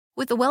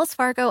With the Wells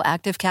Fargo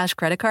Active Cash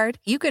Credit Card,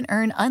 you can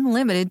earn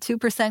unlimited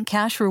 2%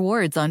 cash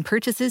rewards on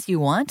purchases you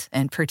want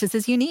and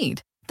purchases you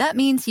need. That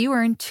means you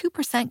earn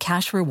 2%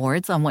 cash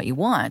rewards on what you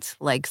want,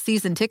 like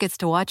season tickets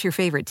to watch your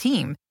favorite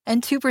team,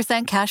 and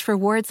 2% cash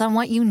rewards on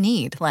what you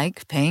need,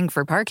 like paying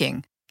for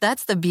parking.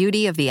 That's the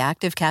beauty of the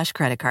Active Cash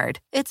Credit Card.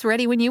 It's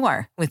ready when you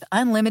are, with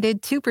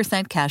unlimited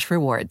 2% cash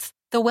rewards.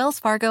 The Wells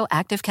Fargo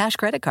Active Cash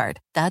Credit Card.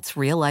 That's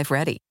real life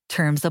ready.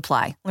 Terms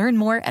apply. Learn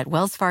more at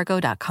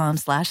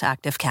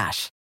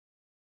wellsfargo.com/activecash.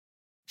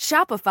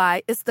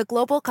 Shopify is the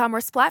global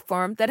commerce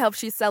platform that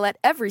helps you sell at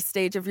every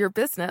stage of your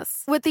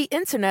business. With the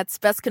internet's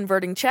best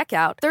converting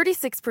checkout,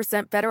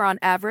 36% better on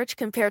average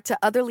compared to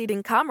other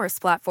leading commerce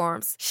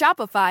platforms,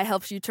 Shopify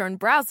helps you turn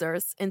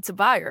browsers into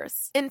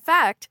buyers. In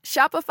fact,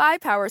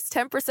 Shopify powers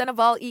 10% of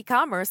all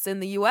e-commerce in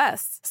the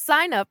U.S.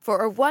 Sign up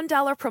for a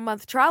 $1 per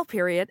month trial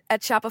period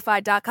at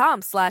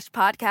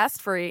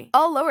shopify.com/podcast free.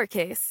 All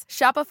lowercase,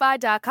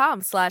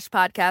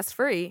 shopify.com/podcast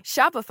free,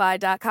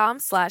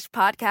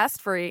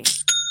 shopify.com/podcast free.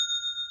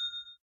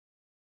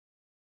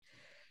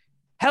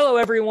 Hello,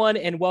 everyone,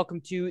 and welcome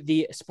to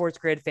the Sports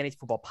Grid Fantasy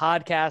Football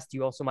Podcast.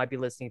 You also might be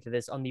listening to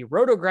this on the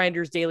Roto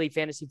Grinders Daily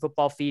Fantasy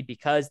Football feed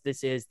because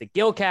this is the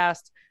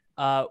Gillcast,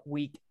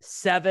 Week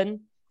 7.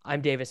 I'm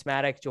Davis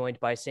Maddock,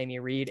 joined by Sammy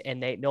Reed and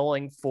Nate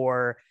Noling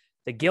for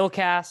the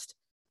Gillcast.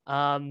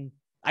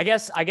 I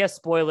guess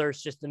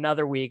spoilers, just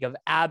another week of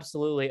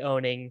absolutely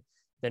owning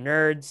the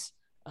nerds.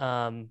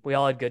 We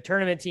all had good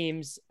tournament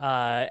teams,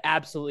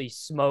 absolutely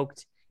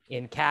smoked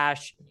in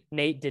cash.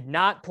 Nate did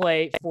not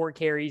play 4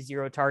 carries,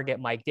 0 target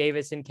Mike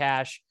Davis in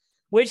cash,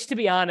 which, to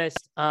be honest,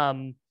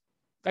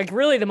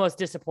 really the most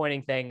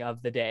disappointing thing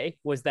of the day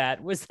was that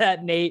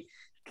Nate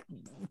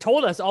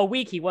told us all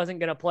week he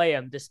wasn't going to play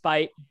him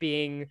despite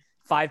being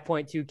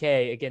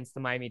 5.2K against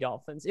the Miami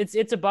Dolphins.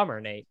 It's a bummer,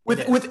 Nate.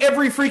 With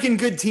every freaking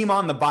good team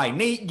on the bye.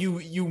 Nate,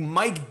 you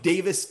Mike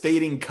Davis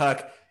fading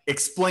cuck,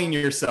 explain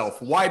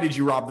yourself. Why did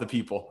you rob the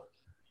people?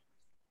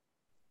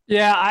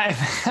 Yeah,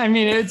 I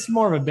mean, it's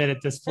more of a bit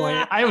at this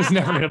point. I was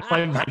never going to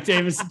play Mike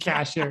Davis in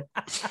cash here.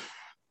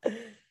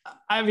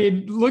 I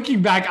mean,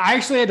 looking back, I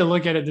actually had to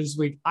look at it this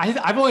week.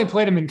 I've only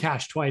played him in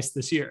cash twice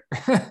this year.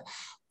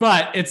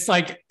 But it's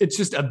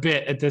just a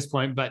bit at this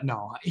point. But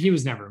no, he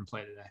was never in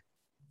play today.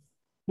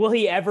 Will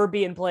he ever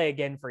be in play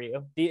again for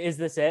you? Is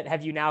this it?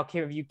 Have you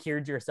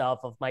cured yourself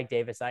of Mike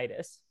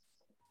Davis-itis?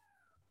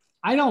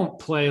 I don't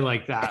play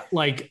like that.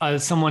 Like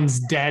someone's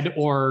dead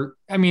or,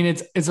 I mean,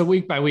 it's a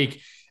week by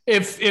week.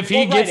 If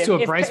he gets to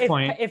a price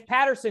point, if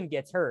Patterson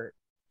gets hurt,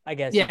 I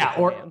guess. Yeah.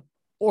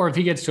 Or if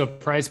he gets to a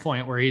price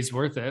point where he's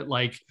worth it,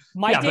 like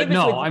Mike Davis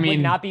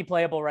would not be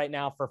playable right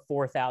now for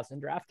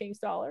 4,000 DraftKings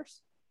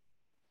dollars.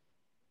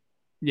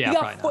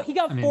 Yeah, he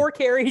got 4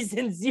 carries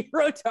and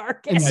 0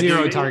 targets.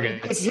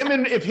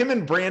 If him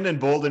and Brandon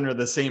Bolden are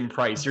the same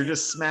price, you're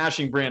just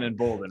smashing Brandon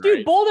Bolden. Dude,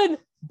 right?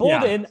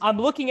 Bolden. Yeah.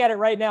 I'm looking at it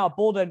right now.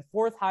 Bolden,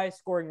 4th highest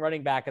scoring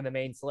running back in the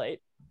main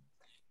slate.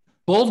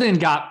 Bolden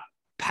got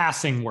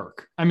passing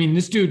work. I mean,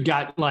 this dude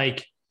got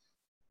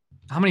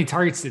how many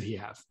targets did he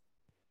have?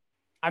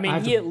 I mean,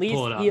 he at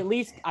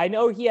least I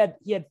know he had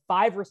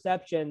 5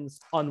 receptions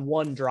on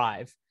 1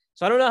 drive.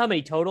 So I don't know how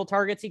many total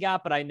targets he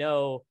got, but I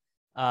know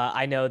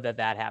that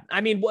happened.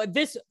 I mean,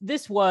 this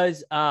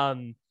was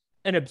an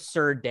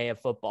absurd day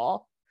of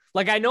football.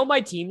 Like, I know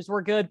my teams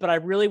were good, but I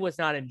really was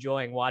not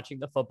enjoying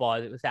watching the football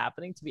as it was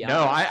happening, to be honest.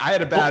 No, I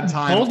had a bad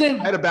time.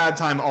 I had a bad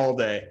time all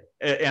day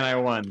and I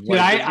won. Dude,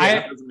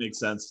 it doesn't make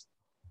sense.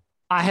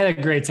 I had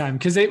a great time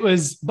because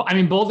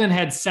Bolden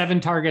had 7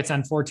 targets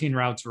on 14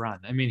 routes run.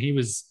 I mean, it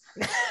was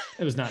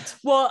nuts.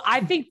 Well, I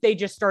think they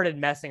just started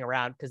messing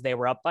around because they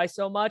were up by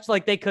so much.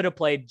 Like, they could have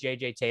played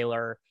JJ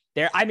Taylor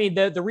there. I mean,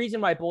 the reason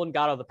why Bolden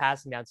got all the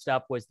passing down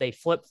stuff was they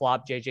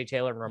flip-flopped JJ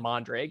Taylor and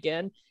Ramondre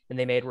again, and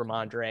they made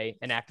Ramondre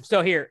inactive.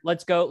 So here,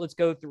 let's go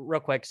through real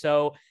quick.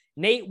 So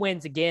Nate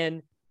wins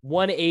again,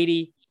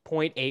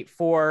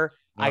 180.84.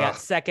 I got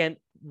second,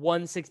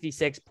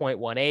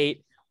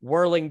 166.18.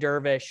 Whirling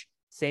Dervish,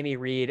 Sammy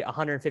Reed,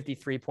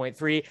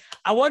 153.3.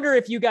 I wonder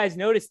if you guys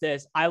noticed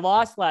this. I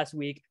lost last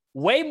week.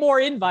 Way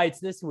more invites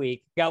this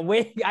week.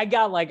 I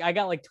got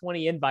like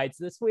 20 invites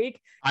this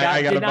week.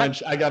 I got a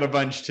bunch. I got a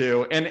bunch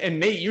too. And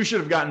Nate, you should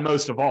have gotten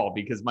most of all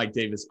because Mike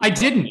Davis. I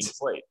didn't.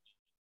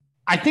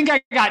 I think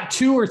I got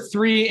 2 or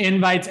 3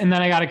 invites, and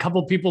then I got a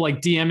couple people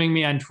DMing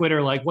me on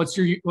Twitter, what's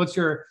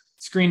your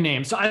screen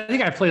name? So I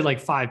think I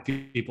played 5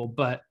 people,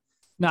 but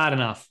not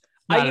enough.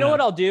 You know what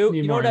I'll do?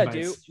 You know what I'll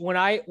do? When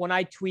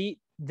I tweet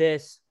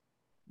this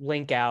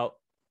link out,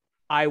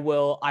 I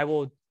will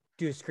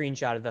do a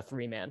screenshot of the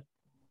 3-man.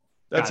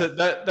 That's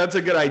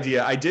a good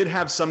idea. I did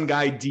have some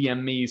guy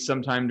DM me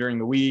sometime during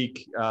the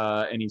week,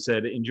 and he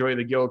said, "Enjoy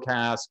the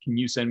Gillcast. Can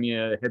you send me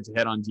a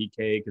head-to-head on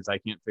DK because I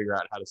can't figure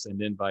out how to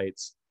send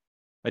invites?"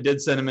 I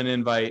did send him an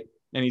invite,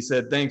 and he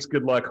said, "Thanks,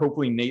 good luck.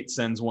 Hopefully Nate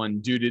sends one."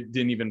 Dude, it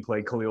didn't even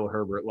play Khalil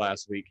Herbert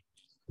last week,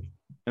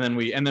 and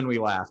then we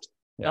laughed.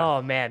 Yeah.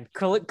 Oh man,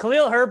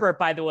 Khalil Herbert.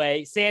 By the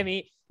way,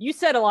 Sammy, You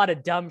said a lot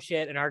of dumb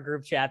shit in our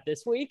group chat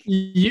this week.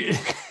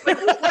 Like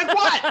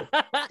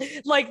what?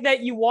 Like that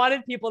you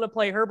wanted people to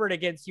play Herbert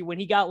against you when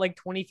he got like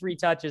 23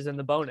 touches in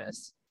the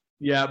bonus.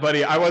 Yeah,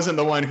 buddy, I wasn't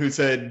the one who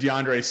said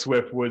DeAndre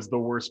Swift was the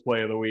worst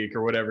play of the week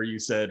or whatever you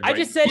said. I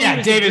just said,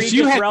 Davis,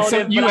 you had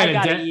relative, you but had I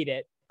gotta eat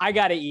it. I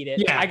gotta eat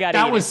it. Yeah, I gotta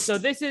that eat was it. So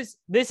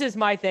this is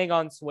my thing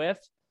on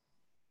Swift.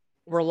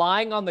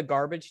 Relying on the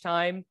garbage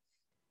time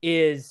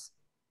it's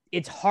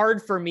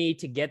hard for me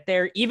to get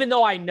there, even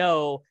though I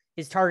know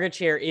his target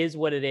share is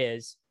what it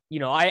is. You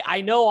know,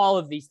 I know all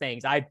of these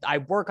things. I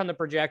work on the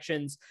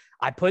projections.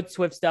 I put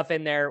Swift stuff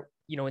in there,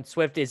 you know, and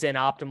Swift is in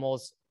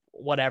optimals,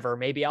 whatever,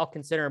 maybe I'll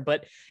consider him,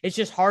 but it's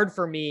just hard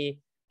for me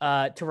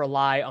to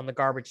rely on the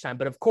garbage time.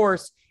 But of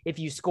course, if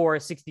you score a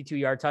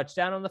 62-yard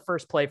touchdown on the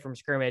first play from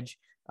scrimmage,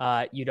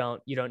 you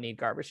don't need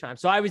garbage time.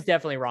 So I was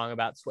definitely wrong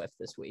about Swift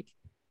this week.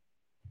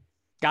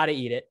 Got to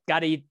eat it. Got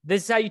to eat.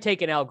 This is how you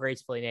take an L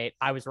gracefully, Nate.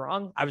 I was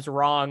wrong. I was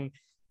wrong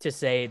to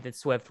say that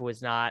Swift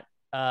was not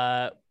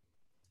a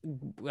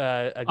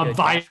good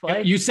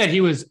play. You said he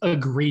was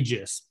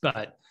egregious,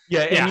 but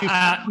yeah, and you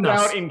put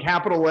out in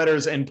capital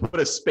letters and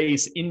put a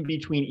space in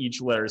between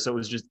each letter, so it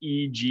was just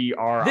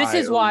EGR.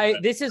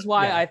 This is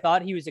why I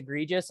thought he was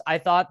egregious. I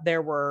thought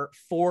there were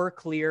 4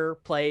 clear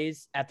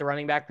plays at the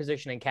running back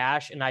position in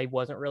cash, and I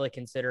wasn't really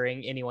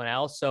considering anyone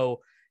else. So,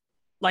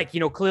 like, you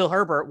know, Khalil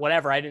Herbert,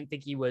 whatever. I didn't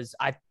think he was.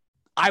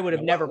 I would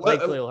have never played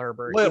Khalil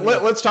Herbert.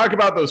 Let's talk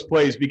about those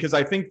plays, because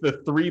I think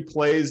the 3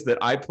 plays that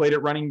I played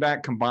at running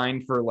back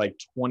combined for like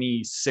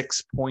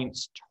 26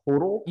 points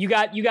total. You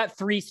got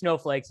 3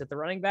 snowflakes at the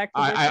running back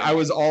position. I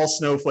was all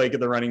snowflake at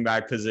the running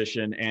back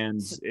position,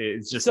 and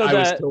it's just I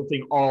was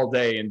tilting all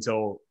day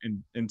until the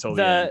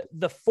end.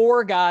 The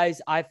 4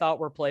 guys I thought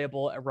were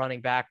playable at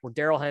running back were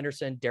Darrell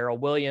Henderson, Darrell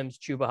Williams,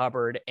 Chuba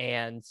Hubbard,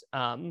 and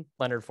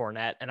Leonard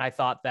Fournette, and I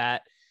thought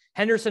that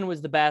Henderson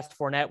was the best,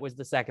 Fournette was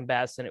the second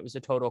best, and it was a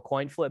total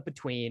coin flip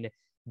between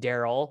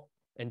Darrell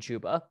and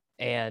Chuba.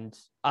 And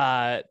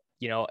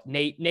you know,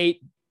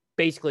 Nate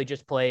basically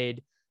just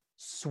played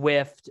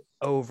Swift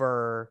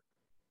over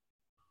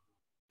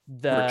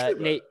the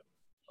Nate.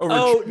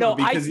 Oh no,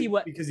 I see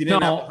what because he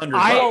didn't have $100.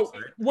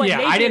 Right?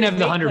 I didn't have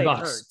the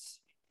 $100.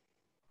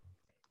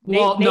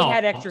 Nate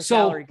had extra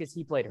salary because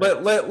he played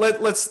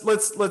Hurts.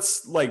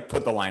 Let's like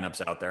put the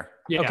lineups out there.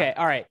 Yeah. Okay,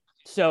 all right.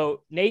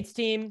 So Nate's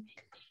team: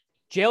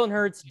 Jalen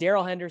Hurts,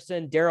 Darrell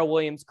Henderson, Darrell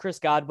Williams, Chris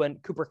Godwin,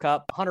 Cooper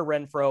Kupp, Hunter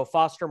Renfrow,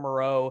 Foster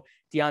Moreau,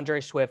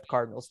 DeAndre Swift,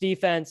 Cardinals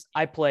defense.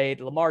 I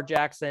played Lamar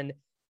Jackson,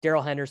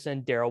 Darrell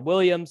Henderson, Darrell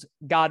Williams,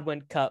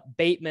 Godwin, Kupp,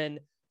 Bateman,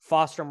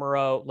 Foster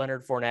Moreau,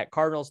 Leonard Fournette,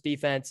 Cardinals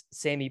defense.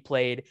 Sammy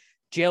played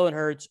Jalen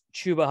Hurts,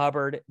 Chuba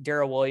Hubbard,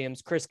 Darrell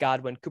Williams, Chris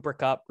Godwin, Cooper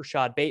Kupp,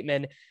 Rashad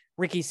Bateman,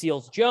 Ricky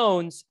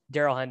Seals-Jones,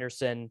 Darrell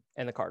Henderson,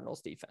 and the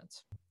Cardinals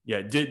defense.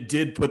 Yeah,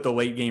 did put the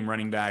late game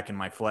running back in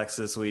my flex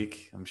this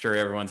week. I'm sure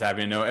everyone's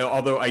happy to know,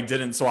 although I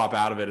didn't swap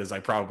out of it as I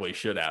probably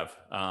should have.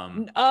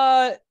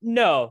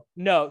 No,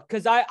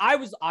 because I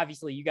was,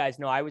 obviously, you guys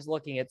know, I was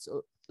looking at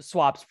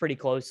swaps pretty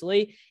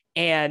closely.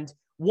 And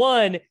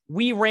one,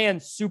 we ran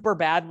super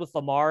bad with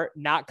Lamar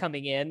not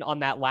coming in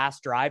on that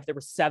last drive. There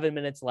were 7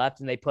 minutes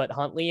left and they put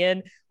Huntley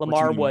in.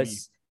 Lamar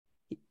was...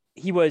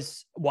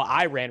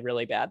 I ran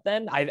really bad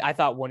then. I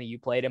thought one of you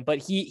played him, but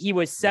he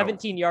was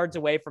 17 yards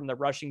away from the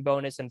rushing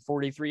bonus and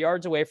 43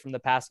 yards away from the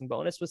passing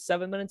bonus with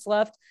 7 minutes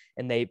left.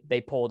 And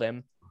they pulled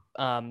him.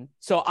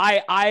 So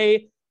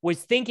I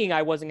was thinking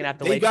I wasn't going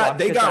to have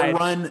to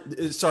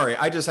run. Sorry,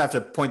 I just have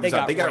to point this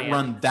out. They got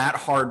run that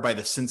hard by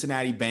the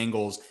Cincinnati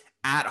Bengals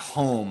at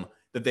home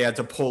that they had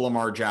to pull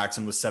Lamar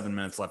Jackson with 7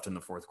 minutes left in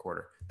the fourth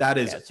quarter.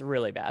 It's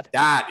really bad.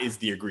 That is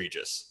the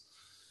egregious.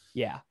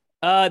 Yeah.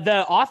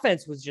 The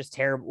offense was just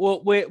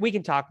terrible. Well, we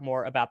can talk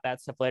more about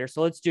that stuff later.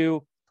 So let's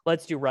do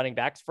running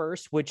backs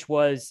first, which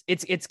was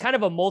it's kind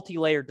of a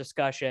multi-layered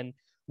discussion.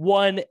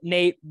 One,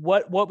 Nate,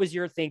 what was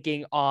your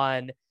thinking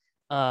on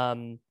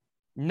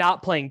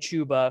not playing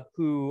Chuba,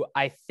 who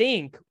I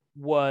think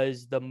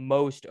was the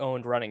most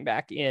owned running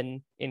back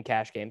in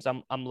cash games?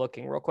 I'm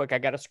looking real quick. I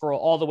got to scroll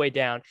all the way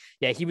down.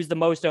 Yeah, he was the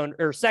most owned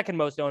or second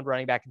most owned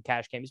running back in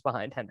cash games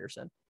behind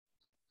Henderson.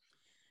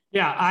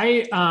 Yeah,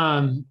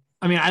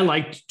 I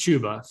liked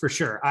Chuba for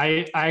sure.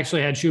 I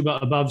actually had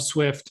Chuba above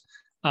Swift.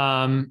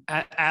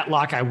 At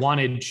lock, I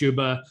wanted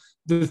Chuba.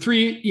 The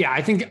 3,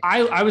 I think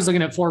I was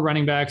looking at 4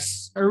 running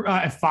backs or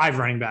 5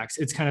 running backs.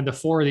 It's kind of the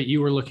 4 that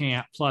you were looking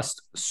at plus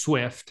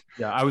Swift.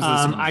 Yeah, I was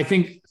listening. I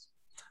think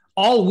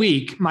all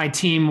week my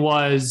team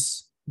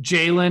was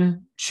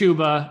Jalen,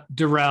 Chuba,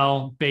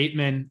 Darrell,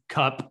 Bateman,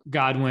 Kupp,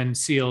 Godwin,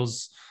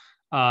 Seals,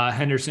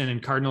 Henderson,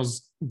 and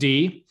Cardinals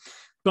D.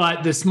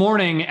 But this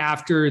morning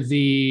after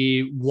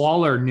the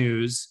Waller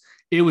news,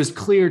 it was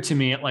clear to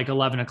me at like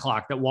 11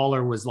 o'clock that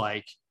Waller was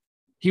like,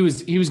 he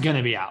was going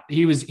to be out.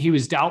 He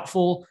was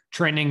doubtful,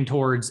 trending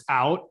towards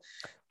out.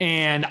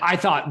 And I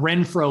thought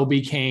Renfrow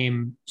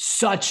became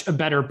such a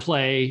better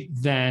play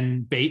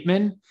than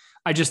Bateman.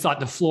 I just thought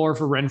the floor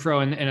for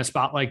Renfrow in a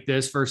spot like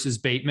this versus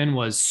Bateman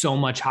was so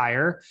much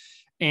higher.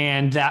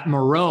 And that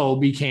Moreau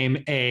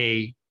became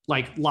a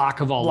like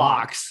lock of all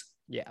locks.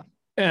 Yeah.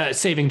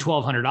 saving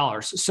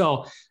 $1,200.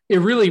 So it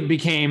really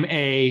became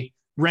a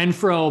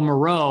Renfroe,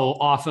 Moreau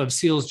off of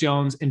Seals,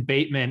 Jones, and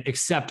Bateman,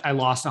 except I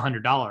lost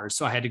 $100.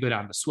 So I had to go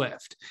down to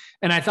Swift.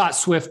 And I thought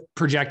Swift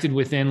projected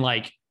within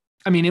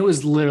it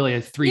was literally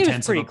a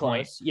 0.3 of a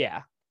point.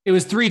 Yeah. It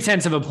was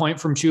 0.3 of a point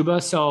from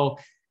Chuba. So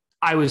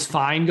I was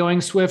fine going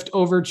Swift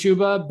over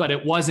Chuba, but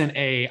it wasn't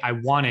I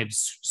wanted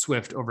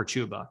Swift over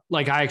Chuba.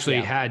 Like I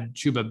actually had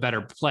Chuba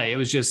better play. It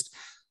was just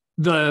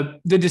the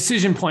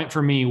decision point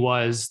for me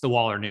was the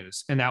Waller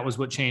news. And that was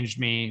what changed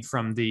me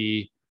from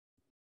the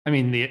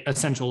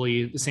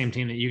essentially the same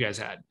team that you guys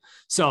had.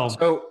 So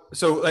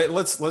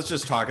let's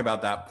just talk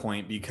about that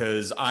point,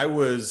 because I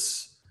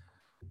was,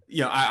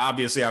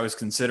 I was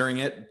considering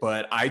it,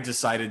 but I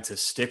decided to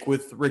stick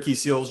with Ricky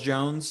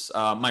Seals-Jones.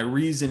 My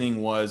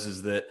reasoning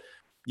is that,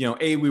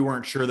 we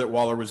weren't sure that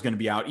Waller was going to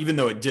be out, even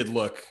though it did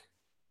look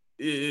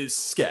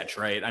sketch,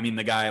 right? I mean,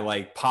 the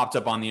guy popped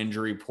up on the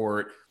injury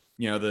report,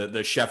 the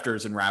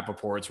Schefters and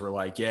Rappaports were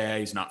like, yeah,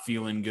 he's not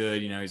feeling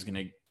good. He's going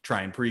to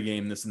try and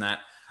pregame this and that.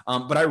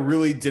 But I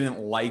really didn't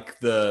like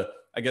the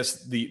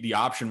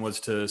option was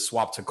to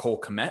swap to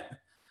Cole Kmet.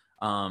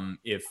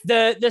 If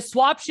the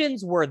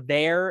swaptions were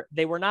there,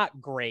 they were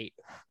not great.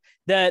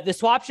 The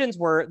swaptions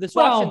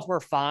were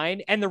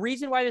fine. And the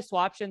reason why the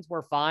swaptions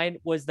were fine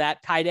was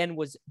that tight end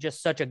was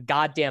just such a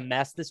goddamn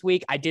mess this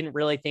week. I didn't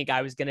really think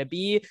I was going to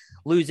be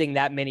losing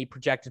that many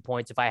projected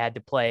points if I had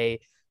to play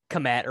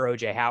Kmet or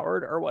OJ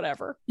Howard or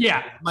whatever.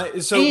 Yeah. My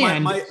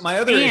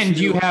other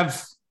issue,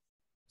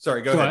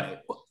 sorry, go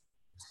ahead.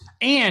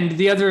 And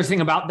the other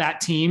thing about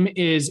that team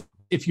is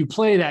if you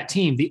play that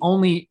team, the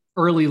only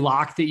early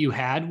lock that you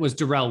had was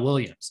Darrell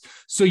Williams.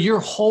 So your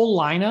whole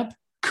lineup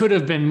could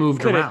have been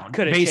moved around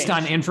based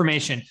on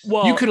information.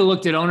 Well, you could have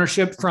looked at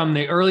ownership from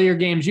the earlier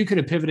games. You could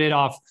have pivoted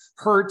off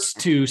Hurts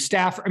to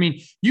Stafford. I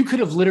mean, you could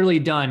have literally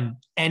done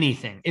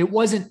anything. It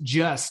wasn't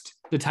just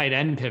the tight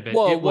end pivot.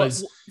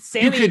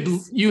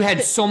 You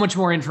had so much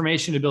more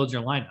information to build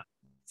your lineup.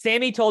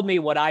 Sammy told me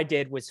what I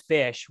did was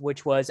fish,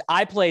 which was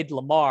I played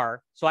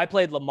Lamar. So I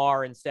played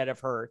Lamar instead of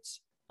Hurts.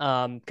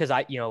 Cause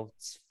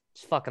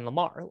it's fucking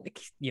Lamar,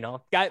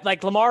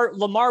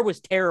 Lamar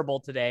was terrible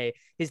today.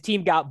 His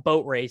team got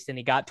boat raced and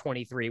he got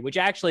 23, which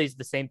actually is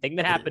the same thing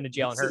that happened to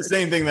Jalen Hurts. The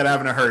same thing that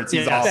happened to Hurts.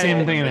 He's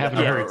same thing that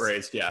happened to Hurts.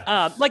 Raced, yeah.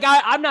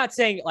 I'm not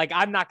saying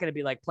I'm not going to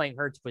be playing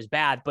Hurts was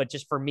bad, but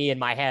just for me in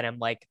my head, I'm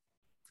like,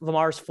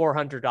 Lamar's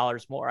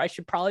 $400 more. I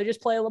should probably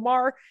just play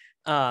Lamar.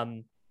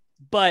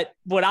 But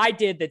what I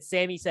did that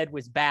Sammy said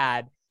was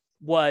bad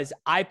was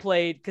I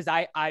played, because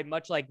I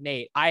much like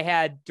Nate, I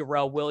had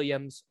Darrell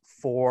Williams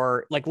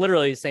for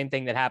literally the same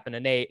thing that happened to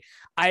Nate.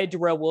 I had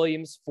Darrell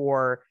Williams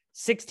for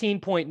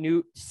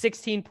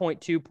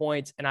 16.2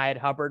 points, and I had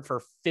Hubbard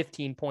for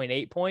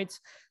 15.8 points.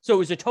 So it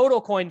was a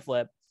total coin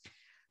flip.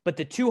 But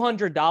the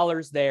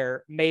 $200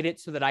 there made it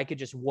so that I could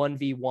just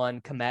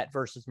 1v1 Kmet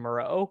versus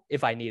Moreau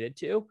if I needed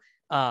to.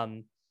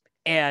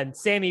 And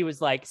Sammy was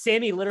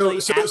literally.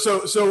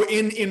 So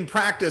in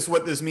practice,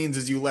 what this means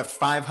is you left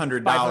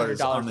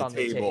 $500 on the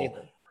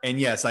table. And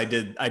yes, I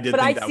did. I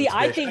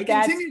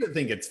continue to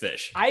think it's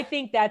fish. I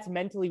think that's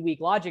mentally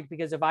weak logic,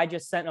 because if I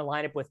just sent a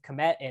lineup with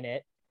Kmet in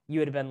it, you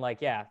would have been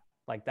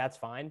that's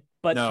fine.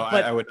 But no,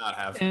 I would not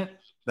have.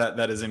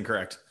 That is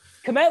incorrect.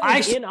 Kmet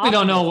was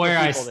don't know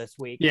where this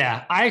week.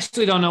 Yeah, I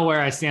actually don't know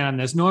where I stand on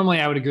this. Normally,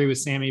 I would agree with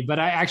Sammy, but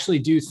I actually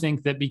do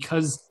think that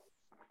because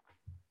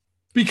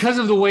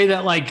of the way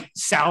that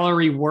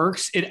salary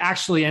works, it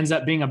actually ends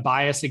up being a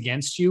bias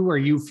against you where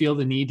you feel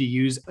the need to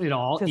use it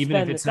all, even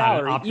if it's not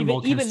an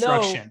optimal construction. Even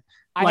though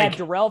I had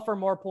Darrell for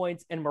more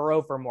points and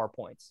Moreau for more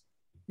points.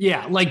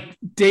 Yeah.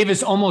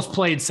 Davis almost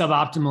played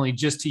suboptimally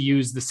just to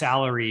use the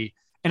salary.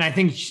 And I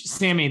think,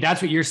 Sammy,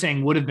 that's what you're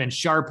saying would have been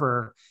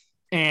sharper.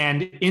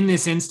 And in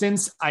this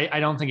instance,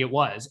 I don't think it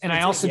was. And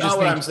I also just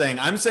think I'm saying.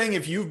 I'm saying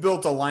if you've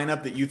built a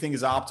lineup that you think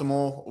is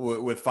optimal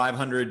with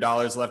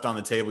 $500 left on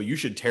the table, you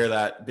should tear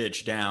that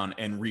bitch down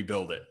and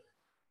rebuild it.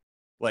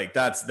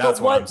 That's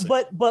what I'm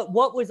saying. But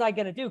what was I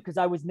going to do? Because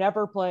I was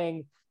never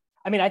playing.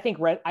 I mean, I think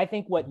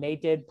what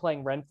Nate did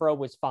playing Renfroe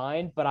was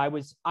fine, but I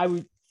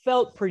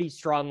felt pretty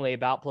strongly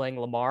about playing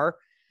Lamar.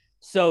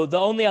 So the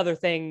only other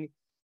thing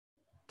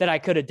that I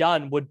could have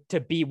done would to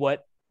be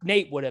what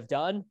Nate would have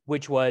done,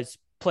 which was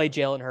play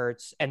Jalen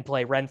Hurts and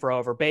play Renfroe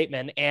over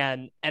Bateman.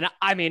 And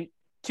I mean,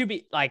 to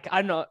be I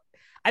don't know.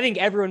 I think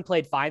everyone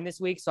played fine this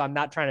week, so I'm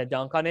not trying to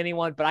dunk on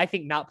anyone, but I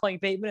think not playing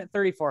Bateman at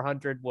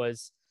 3,400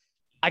 was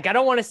I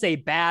don't want to say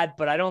bad,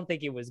 but I don't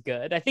think it was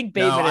good. I think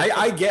Bateman. No,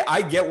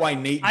 I get why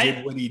Nate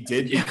did what he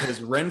did, because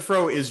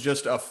Renfroe is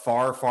just a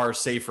far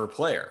safer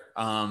player. Yes.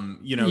 I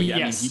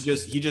mean,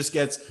 he just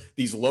gets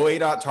these low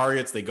ADOT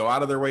targets. They go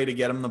out of their way to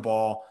get him the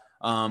ball.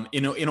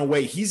 In a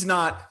way, he's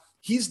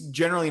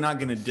generally not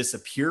going to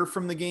disappear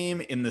from the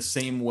game in the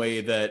same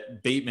way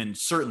that Bateman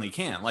certainly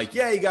can.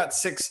 He got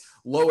 6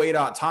 low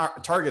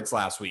ADOT targets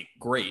last week.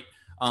 Great.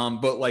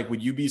 But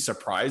would you be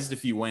surprised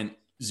if he went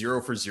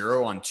 0 for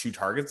 0 on 2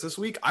 targets this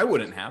week? I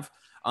wouldn't have.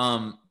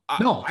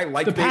 No, I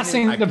like the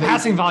passing. The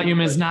passing volume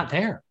is not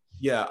there.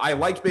 Yeah, I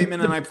liked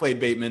Bateman and I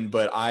played Bateman,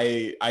 but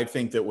I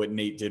think that what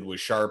Nate did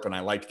was sharp, and I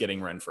liked getting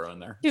Renfroe in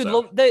there. Dude,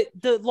 so.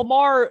 the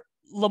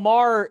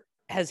Lamar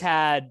has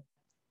had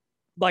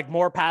like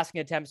more passing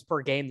attempts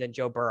per game than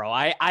Joe Burrow.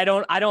 I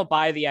don't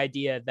buy the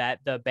idea that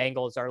the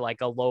Bengals are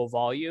like a low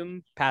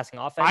volume passing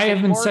offense. I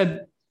haven't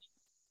said.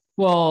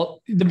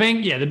 Well, the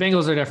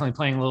Bengals are definitely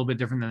playing a little bit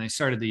different than they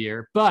started the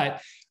year,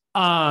 but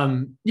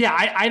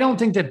I don't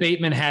think that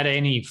Bateman had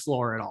any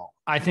floor at all.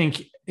 I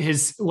think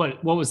his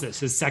what was this?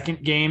 His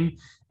second game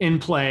in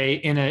play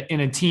in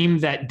a team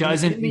that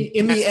doesn't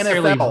in the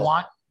NFL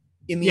want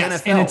in the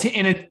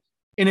NFL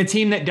in a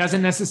team that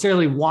doesn't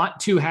necessarily want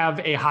to have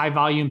a high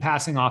volume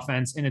passing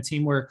offense, in a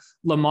team where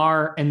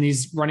Lamar and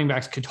these running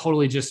backs could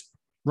totally just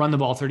run the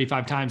ball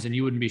 35 times and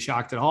you wouldn't be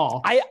shocked at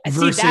all.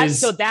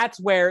 That's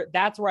where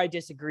I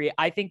disagree.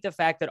 I think the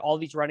fact that all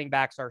these running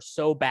backs are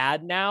so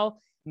bad now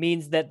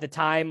means that the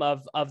time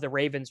of the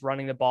Ravens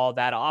running the ball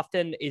that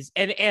often is,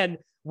 and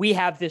we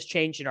have this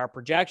change in our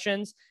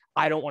projections.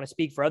 I don't want to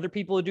speak for other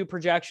people who do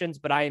projections,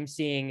 but I am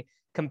seeing,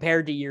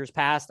 compared to years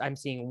past, I'm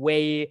seeing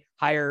way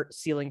higher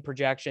ceiling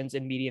projections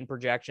and median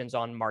projections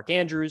on Mark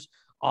Andrews,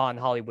 on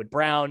Hollywood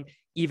Brown,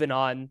 even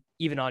on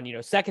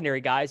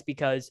secondary guys,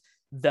 because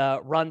the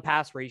run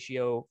pass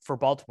ratio for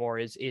Baltimore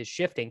is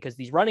shifting because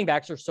these running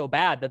backs are so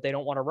bad that they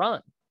don't want to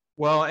run.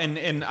 Well,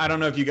 and I don't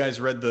know if you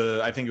guys read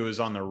I think it was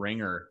on the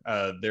Ringer,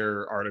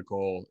 their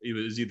article, it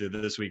was either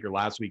this week or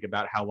last week,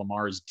 about how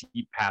Lamar's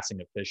deep passing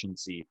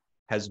efficiency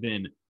has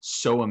been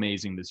so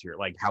amazing this year,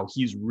 like how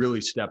he's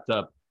really stepped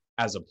up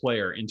as a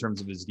player in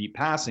terms of his deep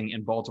passing,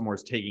 and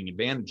Baltimore's taking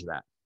advantage of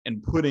that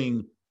and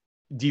putting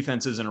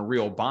defenses in a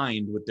real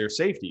bind with their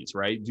safeties,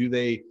 right? Do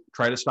they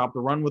try to stop the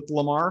run with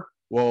Lamar?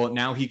 Well,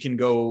 now he can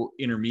go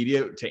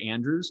intermediate to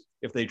Andrews.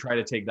 If they try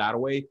to take that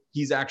away,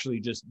 he's actually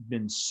just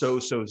been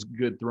so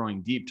good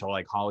throwing deep to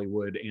like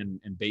Hollywood and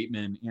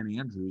Bateman and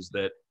Andrews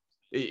that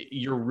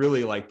you're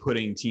really like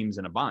putting teams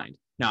in a bind.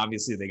 Now,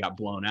 obviously they got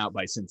blown out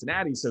by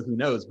Cincinnati, so who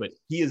knows, but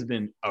he has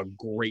been a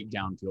great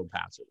downfield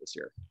passer this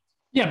year.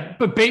 Yeah,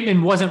 but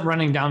Bateman wasn't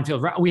running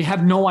downfield. We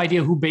have no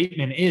idea who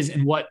Bateman is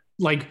and what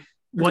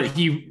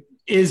he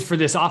is for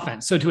this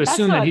offense. So to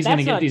assume that he's going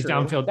to get these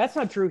downfield. That's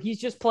not true. He's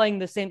just playing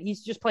the same.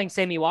 He's just playing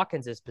Sammy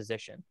Watkins'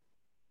 position.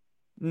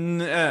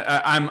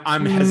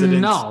 I'm hesitant.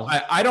 No,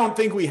 I don't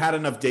think we had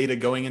enough data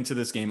going into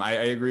this game. I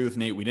agree with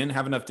Nate. We didn't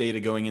have enough data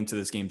going into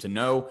this game to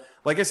know.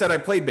 Like I said, I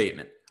played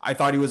Bateman. I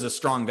thought he was a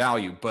strong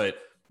value, but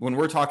when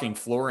we're talking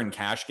floor and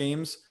cash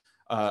games,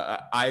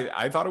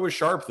 I thought it was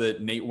sharp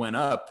that Nate went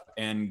up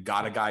and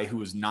got a guy who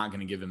was not going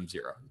to give him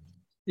zero.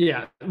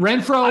 Yeah. The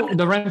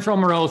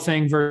Renfroe-Moreau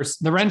thing versus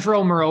the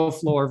Renfroe-Moreau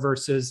floor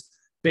versus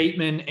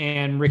Bateman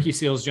and Ricky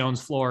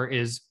Seals-Jones floor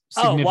is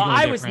significantly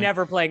different.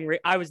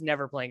 I was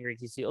never playing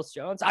Ricky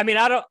Seals-Jones. I mean,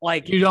 I don't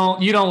like, you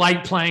don't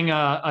like playing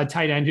a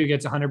tight end who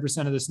gets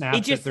 100% of the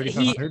snaps at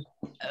 3,500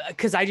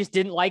 because I just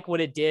didn't like what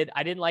it did.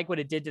 I didn't like what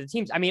it did to the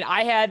teams. I mean,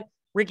 I had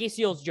Ricky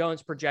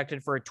Seals-Jones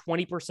projected for a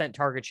 20%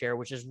 target share,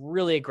 which is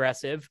really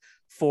aggressive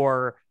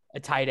for a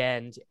tight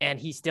end. And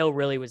he still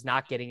really was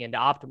not getting into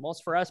optimals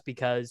for us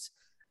because,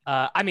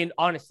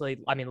 honestly,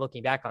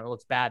 looking back on it,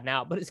 looks bad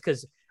now, but it's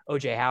because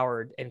OJ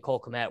Howard and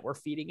Cole Kmet were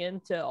feeding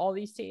into all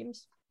these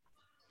teams.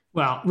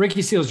 Well,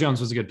 Ricky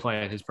Seals-Jones was a good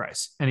play at his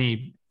price, and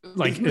he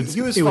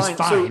was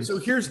fine. So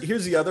here's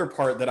the other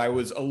part that I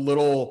was a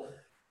little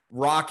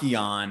rocky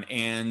on,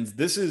 and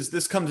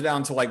this comes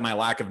down to like my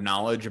lack of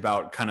knowledge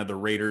about kind of the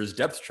Raiders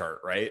depth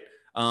chart, right?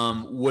 They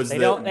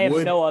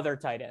have no other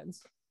tight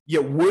ends. Yeah,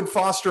 would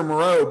Foster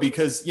Moreau,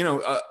 because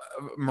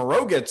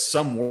Moreau gets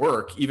some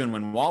work even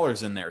when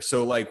Waller's in there.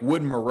 So like,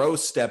 would Moreau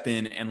step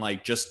in and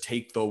like just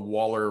take the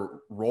Waller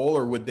role,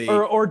 or would they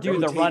or do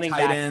the running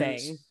back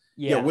ends? Thing?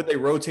 Yeah, would they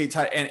rotate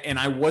tight? And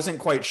I wasn't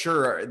quite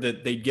sure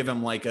that they'd give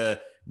him like a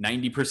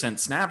 90%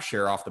 snap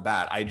share off the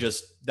bat. I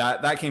just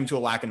that came to a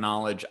lack of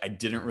knowledge. I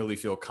didn't really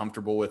feel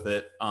comfortable with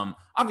it.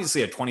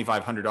 Obviously a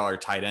 $2,500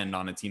 tight end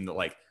on a team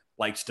that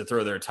likes to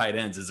throw their tight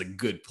ends is a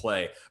good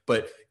play.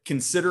 But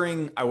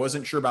considering I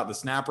wasn't sure about the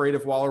snap rate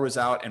if Waller was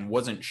out and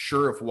wasn't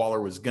sure if Waller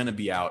was going to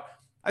be out,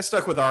 I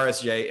stuck with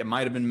RSJ. It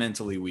might have been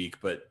mentally weak,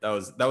 but that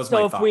was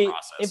my thought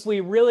process. If we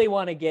really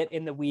want to get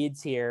in the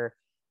weeds here,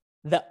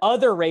 the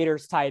other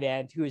Raiders tight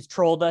end who has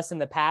trolled us in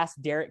the past,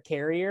 Derek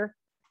Carrier,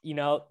 he's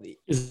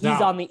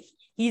on the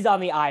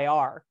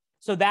IR.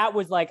 So that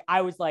was like,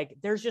 I was like,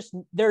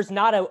 there's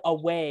not a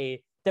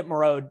way that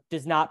Moreau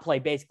does not play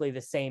basically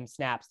the same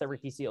snaps that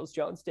Ricky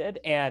Seals-Jones did.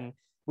 And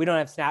we don't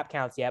have snap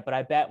counts yet, but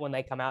I bet when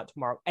they come out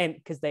tomorrow, and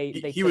because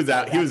he was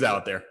out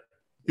there.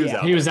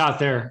 He was out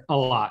there a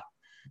lot.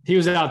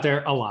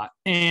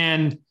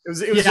 And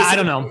I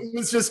don't know. It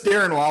was just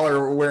Darren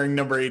Waller wearing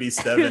number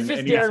 87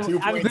 and he was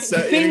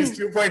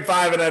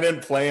 2.5 and I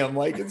didn't play him.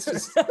 Like, it's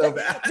just so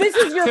bad. This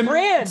is your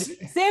brand,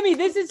 Sammy.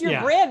 This is your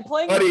brand.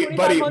 Playing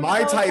buddy,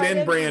 my tight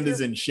end brand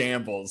is in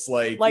shambles.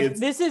 Like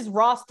this is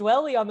Ross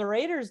Dwelly on the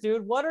Raiders,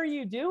 dude. What are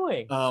you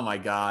doing? Oh my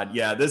God.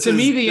 Yeah. The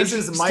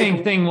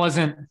interesting thing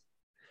wasn't,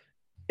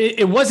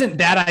 it wasn't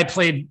that I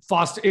played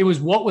Foster. It was,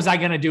 what was I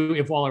going to do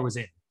if Waller was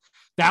in?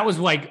 That was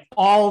like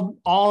all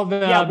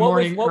the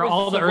morning or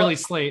all the early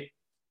slate.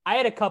 I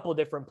had a couple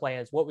different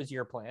plans. What was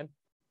your plan?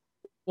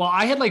 Well,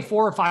 I had like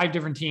 4 or 5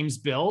 different teams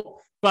built,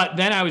 but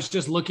then I was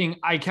just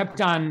I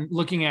kept on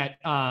looking at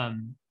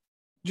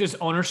just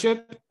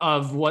ownership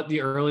of what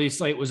the early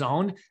slate was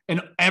owned,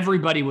 and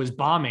everybody was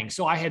bombing.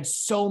 So I had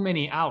so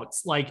many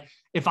outs. Like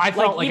if I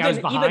felt like I was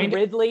behind, even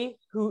Ridley,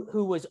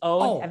 who was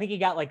owned, I think he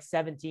got like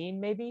 17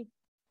 maybe.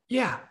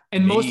 Yeah.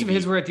 And most of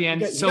his were at the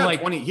end.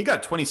 He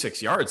got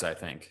 26 yards, I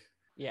think.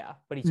 Yeah.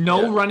 But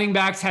running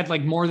backs had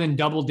like more than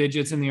double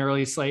digits in the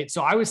early slate.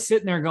 So I was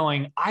sitting there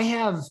going,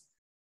 I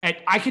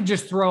could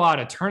just throw out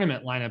a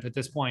tournament lineup at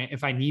this point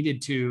if I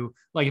needed to,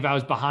 like if I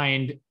was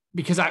behind,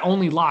 because I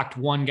only locked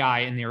one guy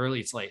in the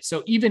early slate.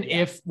 So even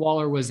if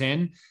Waller was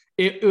in,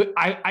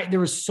 there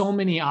was so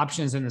many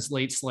options in this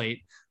late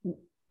slate.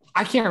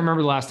 I can't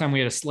remember the last time we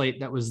had a slate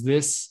that was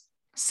this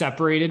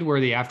separated, where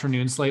the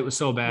afternoon slate was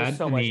so bad.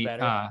 So much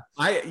better.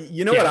 I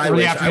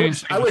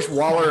wish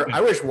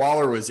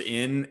Waller was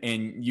in,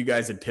 and you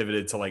guys had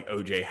pivoted to like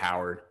OJ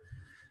Howard.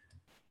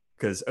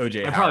 Because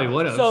OJ Howard probably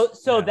would have.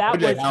 So that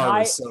OJ Howard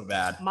was so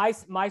bad.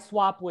 My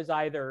swap was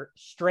either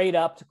straight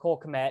up to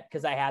Cole Kmet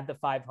because I had the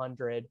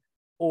 500,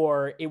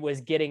 or it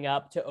was getting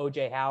up to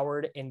OJ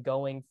Howard and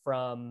going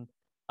from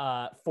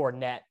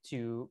Fournette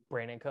to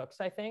Brandon Cooks,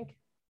 I think.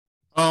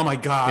 Oh my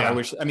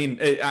God.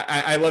 Yeah.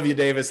 I love you,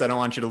 Davis. I don't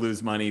want you to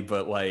lose money,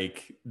 but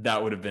like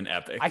that would have been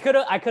epic. I could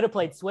have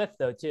played Swift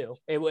though too.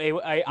 You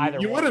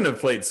wouldn't have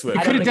played Swift.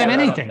 You could have done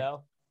anything.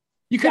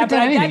 You could have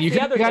done anything. You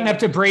could have gotten up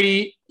to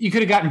Brady. You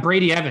could have gotten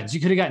Brady Evans.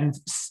 If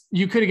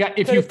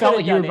you felt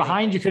like you were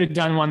behind, you could have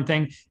done one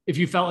thing. If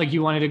you felt like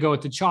you wanted to go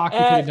with the chalk, you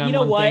could have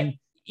done one thing.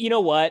 You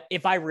know what?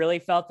 If I really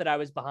felt that I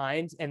was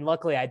behind, and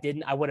luckily I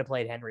didn't, I would have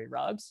played Henry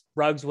Ruggs.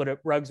 Ruggs would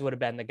have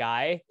been the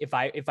guy if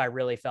I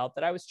really felt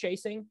that I was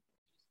chasing.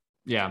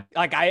 Yeah.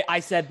 Like I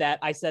said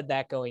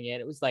that going in.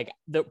 It was like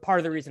the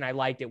part of the reason I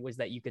liked it was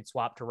that you could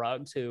swap to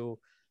Ruggs, who,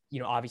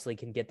 obviously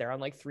can get there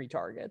on like 3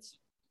 targets.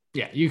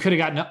 Yeah. You could have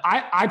gotten,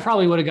 I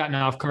probably would have gotten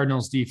off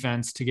Cardinals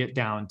defense to get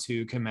down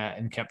to Kmet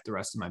and kept the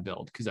rest of my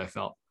build, because I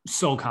felt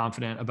so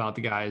confident about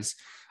the guys.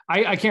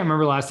 I can't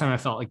remember the last time I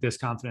felt like this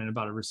confident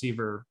about a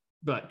receiver,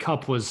 but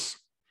Kupp was,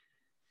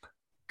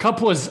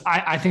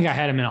 I think I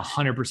had him in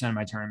 100% of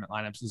my tournament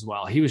lineups as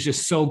well. He was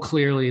just so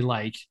clearly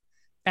like,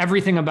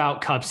 everything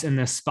about Kupp's in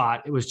this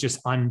spot, it was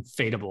just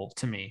unfadable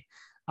to me.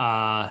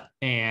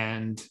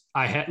 And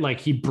I had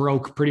he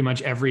broke pretty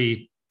much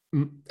everything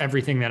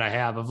that I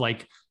have of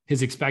like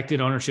his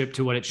expected ownership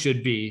to what it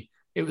should be.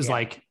 It was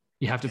like,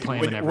 you have to play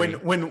him in every.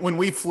 When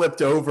we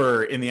flipped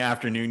over in the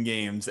afternoon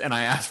games and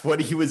I asked what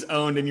he was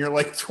owned and you're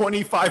like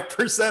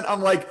 25%,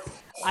 I'm like,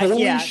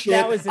 holy shit.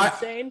 That was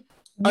insane.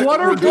 What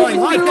are people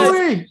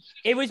doing?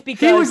 It was because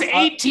he was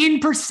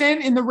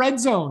 18% in the red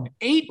zone,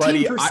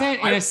 18%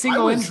 in a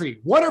single entry.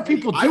 What are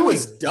people doing? I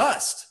was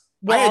dust.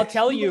 Well, I'll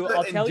tell you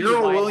why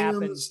Williams it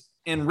happened.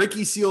 And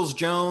Ricky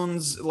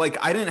Seals-Jones,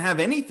 I didn't have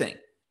anything.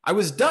 I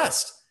was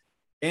dust.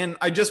 And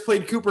I just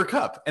played Cooper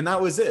Kupp, and that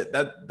was it.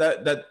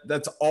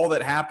 That's all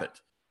that happened.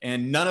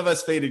 And none of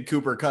us faded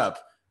Cooper Kupp.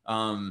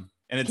 And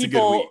it's a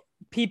good week.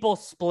 People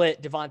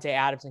split Devontae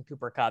Adams and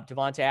Cooper Kupp.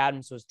 Devontae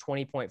Adams was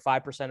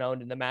 20.5%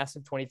 owned in the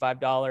massive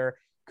 $25.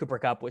 Cooper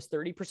Kupp was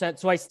 30%.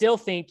 So I still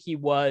think he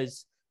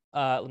was,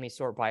 let me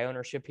sort by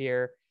ownership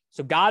here.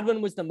 So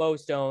Godwin was the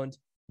most owned,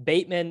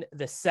 Bateman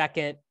the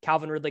second,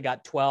 Calvin Ridley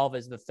got 12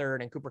 as the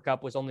third, and Cooper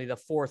Kupp was only the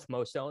 4th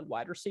most owned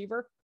wide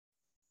receiver.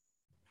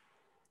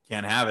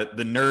 Can't have it.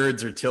 The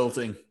nerds are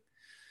tilting.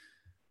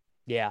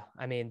 Yeah.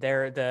 I mean,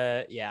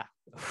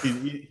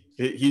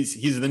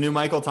 He's the new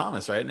Michael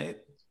Thomas, right, Nate?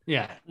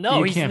 Yeah.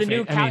 No,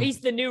 he's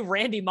the new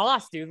Randy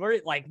Moss, dude. We're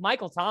like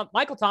Michael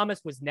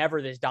Thomas was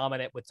never this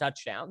dominant with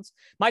touchdowns.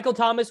 Michael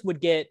Thomas would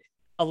get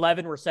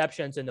 11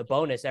 receptions in the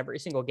bonus every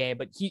single game,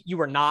 but you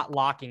were not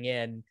locking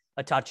in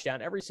a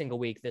touchdown every single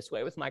week this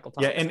way with Michael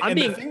Thomas. Yeah, and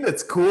the thing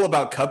that's cool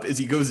about Kupp is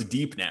he goes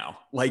deep now.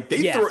 Like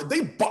they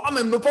bomb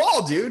him the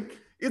ball, dude.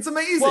 It's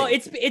amazing. Well,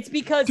 it's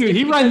because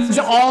he runs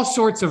all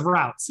sorts of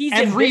routes.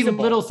 Every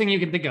invisible. Little thing you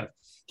can think of.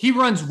 He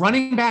runs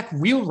running back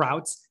wheel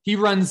routes. He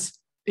runs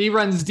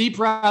deep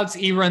routes.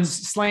 He runs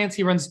slants.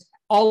 He runs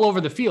all over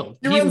the field.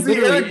 He runs the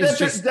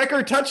Eric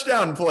Decker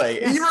touchdown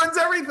play. Yes. He runs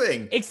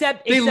everything.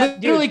 Except they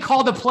literally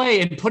called a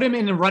play and put him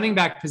in a running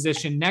back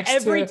position next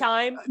to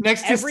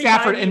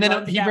Stafford, and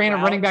then he ran a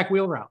running back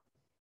wheel route.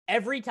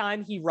 Every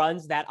time he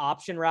runs that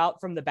option route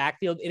from the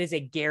backfield, it is a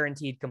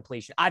guaranteed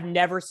completion. I've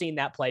never seen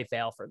that play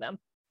fail for them.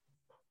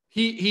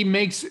 He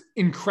makes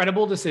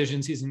incredible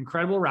decisions. He's an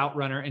incredible route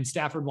runner, and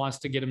Stafford wants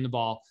to get him the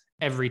ball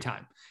every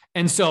time.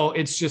 And so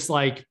it's just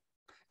like,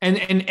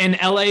 and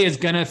LA is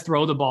going to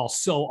throw the ball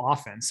so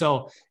often.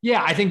 So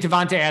yeah, I think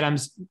Devontae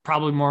Adams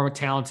probably more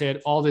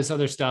talented, all this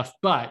other stuff.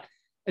 But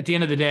at the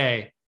end of the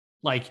day,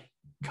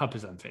 Kupp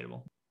is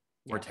unfadable.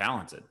 More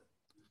talented.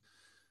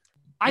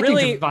 I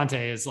think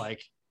Devontae is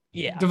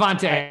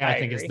Devontae, I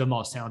think, agree. is the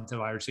most talented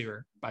wide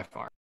receiver by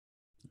far.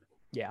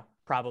 Yeah,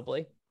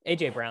 probably.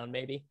 AJ Brown,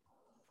 maybe.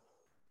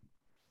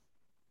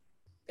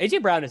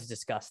 AJ Brown is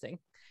disgusting.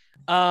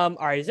 All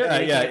right. Is there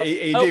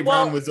AJ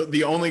Brown was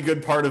the only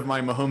good part of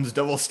my Mahomes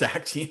double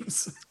stack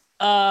teams.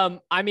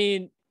 I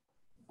mean,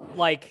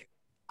 like,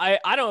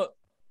 I don't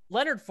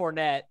Leonard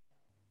Fournette.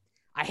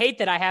 I hate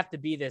that I have to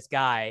be this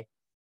guy,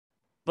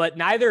 but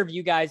neither of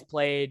you guys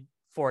played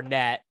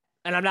Fournette,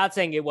 and I'm not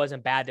saying it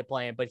wasn't bad to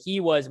play him, but he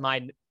was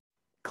my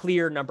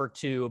clear number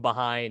 2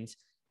 behind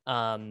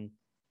Darrell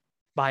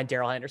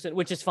Henderson,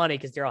 which is funny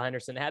because Darrell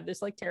Henderson had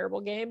this like terrible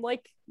game.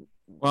 Like,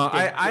 well,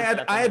 I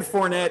had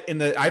Fournette in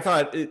the. I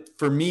thought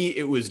for me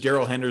it was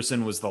Darrell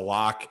Henderson was the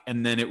lock,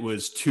 and then it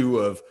was 2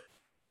 of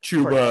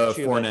Chuba,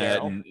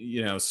 Fournette,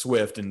 and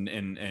Swift,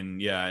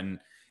 and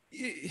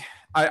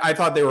I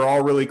thought they were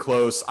all really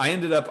close. I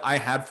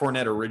had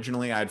Fournette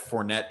originally. I had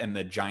Fournette and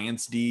the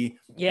Giants D.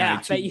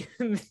 Yeah,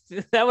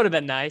 that would have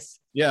been nice.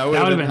 Yeah, it would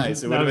have been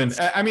nice. It would have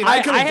been. I mean,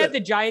 I had the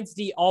Giants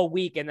D all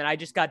week, and then I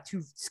just got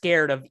too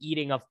scared of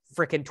eating a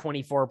freaking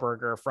 24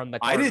 burger from the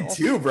Cardinals. I did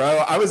too, bro.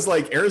 I was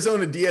like,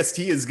 Arizona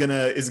DST is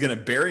gonna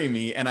bury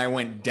me, and I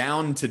went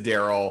down to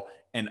Darrell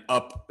and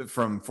up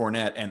from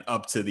Fournette and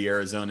up to the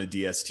Arizona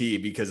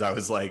DST because I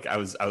was like, I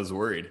was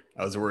worried.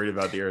 I was worried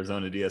about the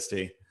Arizona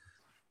DST.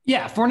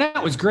 Yeah,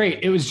 Fournette was great.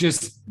 It was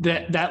just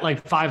that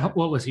like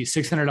what was he?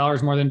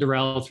 $600 more than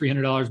Darrell,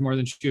 $300 more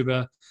than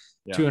Chuba,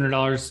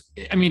 $200.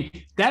 I mean,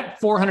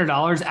 that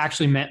 $400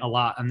 actually meant a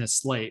lot on this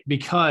slate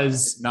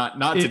because not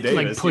to Davis.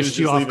 Like pushed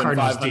you off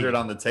Cardinals 500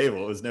 on the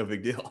table. It was no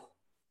big deal.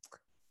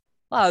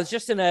 Well, it was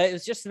just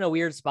in a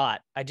weird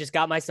spot. I just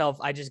got myself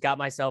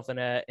in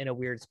a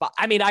weird spot.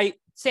 I mean,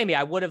 Sammy,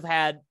 I would have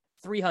had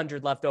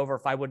 300 left over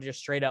if I would have just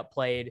straight up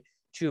played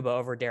Chuba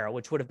over Darrell,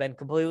 which would have been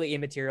completely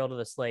immaterial to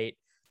the slate.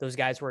 Those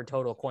guys were a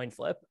total coin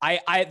flip.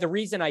 The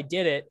reason I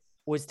did it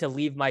was to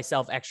leave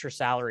myself extra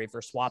salary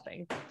for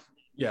swapping.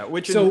 Yeah,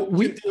 which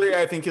in theory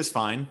I think is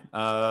fine.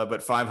 But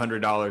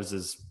 $500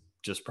 is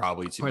just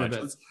probably too much.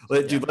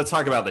 Let's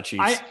talk about the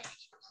Chiefs.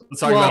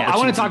 I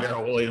want to talk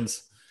Darrell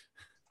Williams.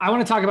 I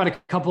want to talk about a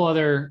couple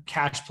other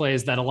cash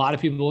plays that a lot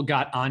of people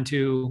got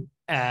onto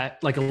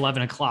at like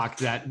 11 o'clock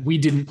that we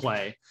didn't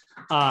play.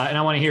 And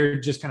I want to hear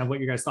just kind of what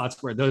your guys'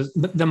 thoughts were.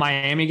 The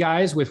Miami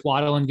guys with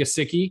Waddle and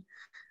Gesicki.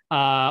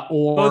 Or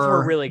both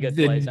were really good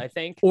plays, I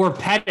think. Or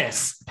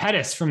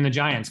Pettis from the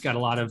Giants got a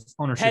lot of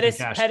ownership.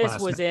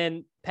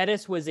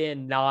 Pettis was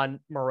in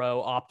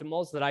non-Moreau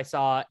optimals that I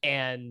saw,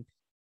 and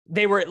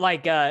they were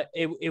like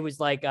it was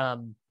like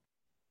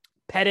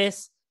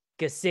Pettis,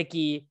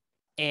 Gesicki,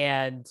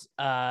 and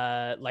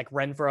like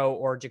Renfro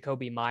or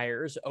Jacoby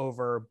Myers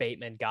over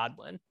Bateman,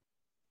 Godwin.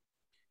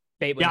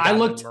 I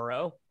looked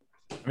Moreau.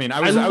 I mean,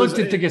 I looked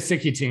at the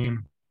Gesicki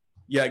team.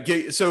 Yeah,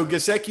 so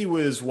Gesicki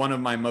was one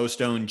of my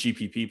most owned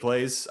GPP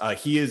plays.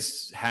 He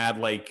has had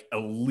like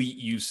elite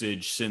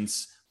usage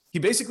since he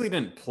basically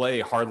didn't play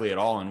hardly at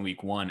all in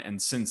week 1.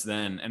 And since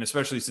then, and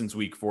especially since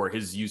week 4,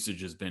 his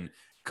usage has been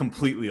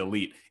completely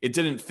elite. It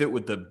didn't fit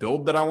with the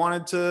build that I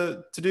wanted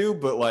to do,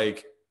 but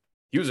like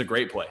he was a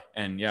great play.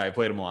 And yeah, I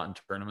played him a lot in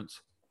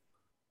tournaments.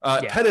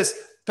 Pettis,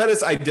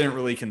 I didn't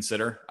really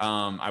consider.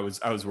 I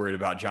was worried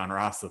about John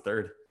Ross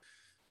III.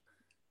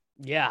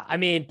 Yeah, I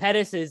mean,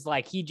 Pettis is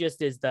like he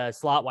just is the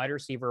slot wide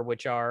receiver,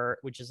 which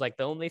is like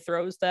the only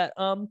throws that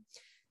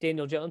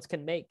Daniel Jones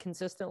can make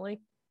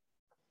consistently.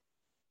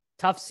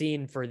 Tough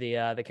scene for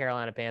the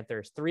Carolina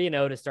Panthers.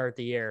 3-0 to start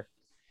the year.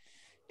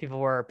 People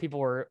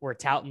were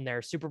touting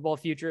their Super Bowl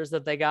futures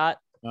that they got.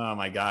 Oh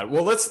my God!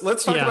 Well, let's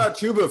talk about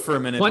Chuba for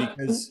a minute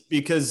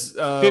because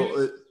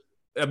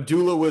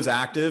Abdullah was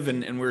active,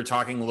 and we were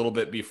talking a little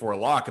bit before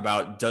lock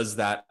about does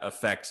that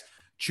affect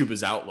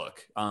Chuba's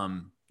outlook?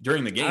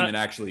 During the game, it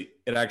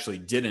actually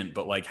didn't.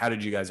 But like, how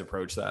did you guys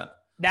approach that?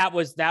 That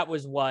was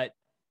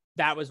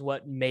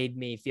what made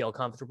me feel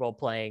comfortable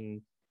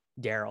playing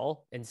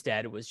Darrell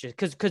instead. It was just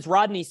because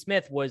Rodney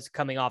Smith was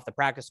coming off the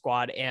practice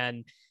squad,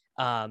 and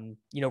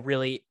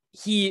really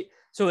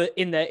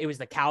it was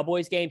the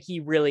Cowboys game. He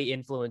really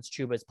influenced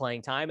Chuba's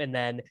playing time, and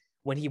then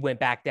when he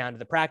went back down to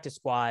the practice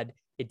squad,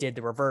 it did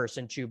the reverse,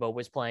 and Chuba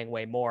was playing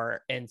way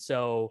more, and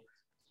so.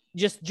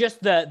 Just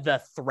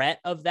the threat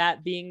of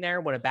that being there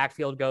when a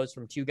backfield goes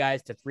from 2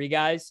 guys to 3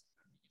 guys,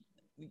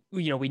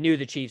 we knew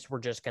the Chiefs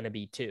were just going to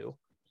be 2,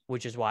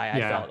 which is why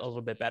I felt a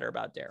little bit better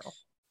about Darrell.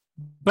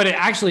 But it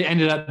actually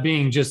ended up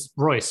being just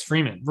Royce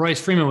Freeman. Royce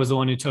Freeman was the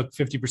one who took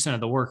 50% of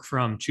the work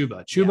from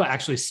Chuba. Chuba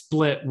actually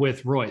split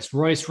with Royce.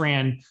 Royce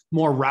ran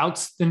more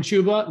routes than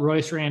Chuba.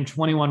 Royce ran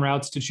 21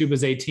 routes to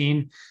Chuba's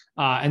 18.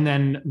 And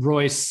then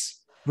Royce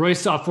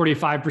saw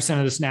 45%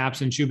 of the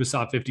snaps and Chuba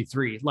saw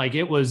 53. Like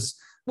it was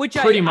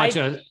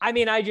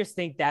I just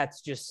think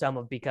that's just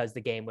because the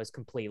game was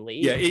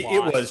completely it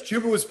was.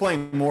 Chuba was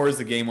playing more as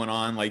the game went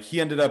on. Like he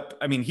ended up,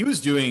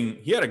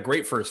 he had a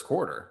great first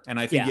quarter, and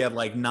I think he had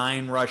like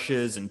 9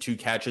 rushes and 2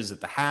 catches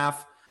at the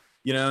half,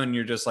 and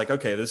you're just like,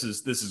 okay, this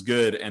is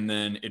good. And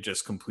then it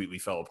just completely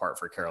fell apart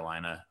for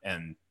Carolina,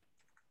 and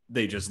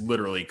they just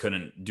literally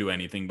couldn't do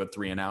anything but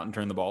 3 and out and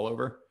turn the ball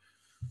over.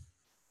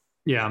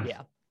 Yeah.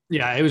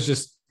 It was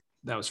just,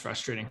 that was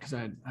frustrating because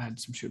I had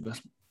some Chuba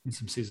and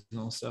some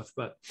seasonal stuff,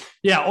 but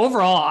yeah,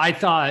 overall, I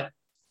thought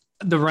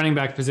the running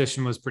back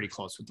position was pretty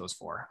close with those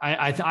four.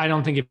 I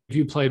don't think if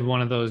you played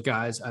one of those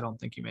guys, I don't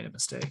think you made a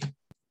mistake.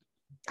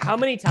 How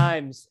many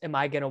times am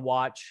I going to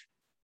watch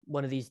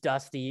one of these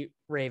dusty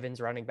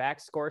Ravens running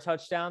backs score a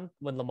touchdown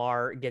when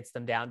Lamar gets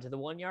them down to the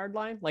 1 yard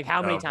line? Like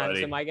how many times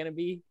am I going to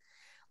be?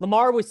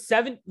 Lamar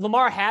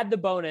had the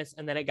bonus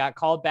and then it got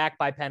called back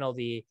by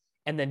penalty.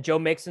 And then Joe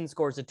Mixon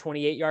scores a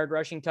 28-yard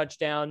rushing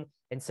touchdown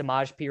and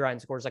Samaj P.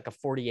 scores like a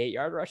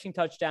 48-yard rushing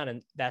touchdown.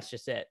 And that's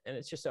just it. And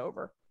it's just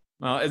over.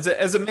 Well,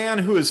 as a man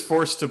who is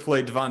forced to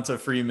play Devonta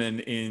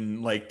Freeman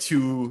in like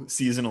 2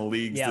 seasonal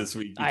leagues this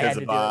week because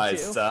of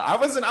buys, I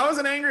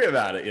wasn't angry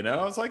about it. I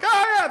was like,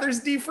 oh yeah,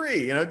 there's D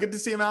Free. Good to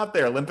see him out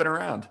there limping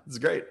around. It's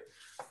great.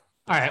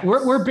 All right,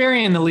 we're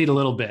burying the lead a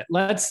little bit.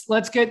 Let's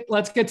get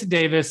to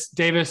Davis.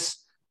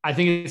 Davis, I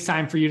think it's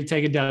time for you to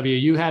take a W.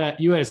 You had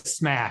a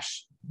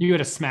smash. You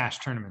had a smash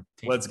tournament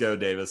team. Let's go,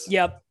 Davis.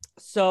 Yep.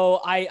 So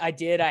I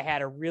did. I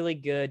had a really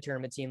good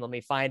tournament team. Let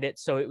me find it.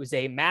 So it was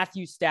a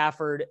Matthew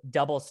Stafford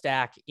double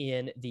stack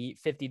in the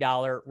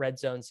 $50 red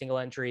zone single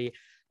entry.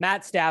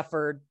 Matt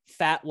Stafford,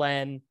 Fat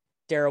Len,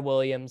 Darrell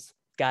Williams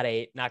got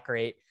 8. Not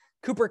great.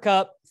 Cooper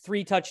Kupp,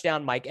 3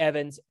 touchdown. Mike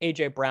Evans,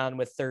 AJ Brown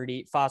with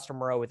 30, Foster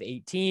Moreau with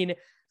 18,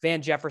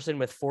 Van Jefferson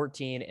with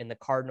 14, and the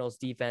Cardinals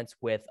defense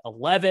with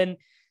 11.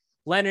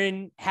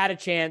 Lennon had a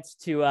chance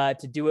to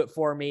do it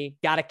for me.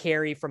 Got a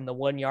carry from the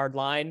 1 yard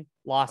line,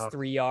 lost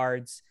 3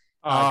 yards.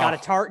 Got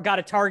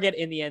a target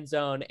in the end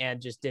zone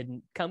and just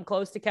didn't come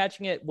close to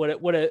catching it. What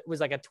it was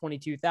like a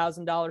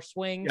 $22,000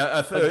 swing. Yeah,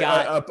 a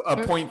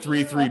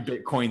 0.33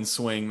 Bitcoin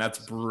swing. That's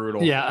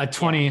brutal. Yeah, a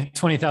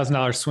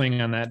 $20,000 swing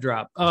on that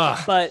drop.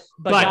 But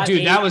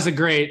dude, that was a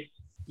great.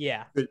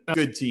 Yeah,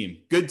 good team.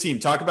 Good team.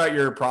 Talk about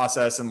your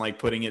process and like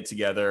putting it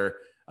together.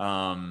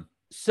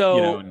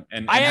 So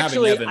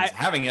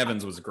having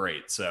Evans was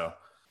great. So.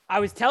 I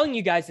was telling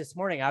you guys this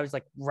morning, I was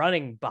like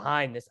running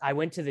behind this. I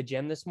went to the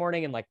gym this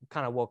morning and like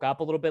kind of woke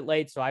up a little bit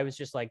late. So I was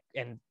just like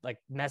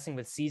messing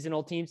with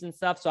seasonal teams and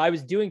stuff. So I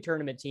was doing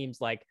tournament teams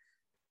like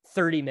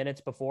 30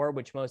 minutes before,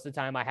 which most of the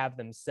time I have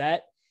them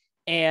set.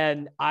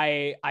 And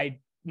my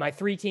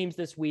 3 teams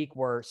this week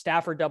were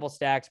Stafford double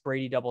stacks,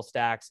 Brady double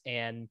stacks,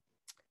 and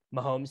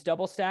Mahomes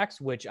double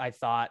stacks, which I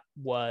thought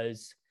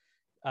was,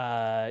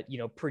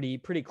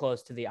 pretty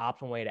close to the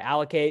optimal way to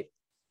allocate.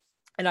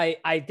 And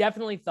I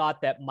definitely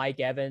thought that Mike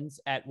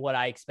Evans at what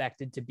I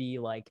expected to be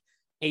like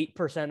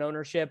 8%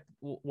 ownership,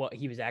 what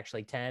he was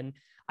actually 10.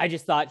 I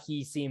just thought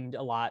he seemed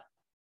a lot,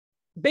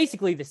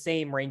 basically the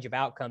same range of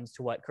outcomes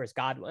to what Chris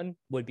Godwin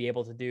would be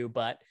able to do.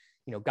 But,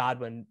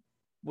 Godwin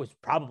was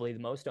probably the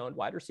most owned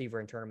wide receiver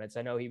in tournaments.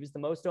 I know he was the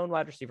most owned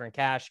wide receiver in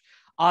cash.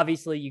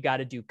 Obviously you got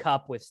to do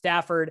Kupp with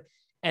Stafford,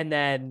 and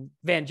then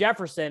Van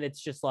Jefferson.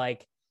 It's just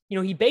like,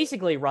 he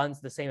basically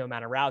runs the same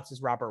amount of routes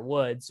as Robert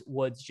Woods.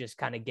 Woods just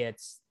kind of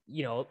gets,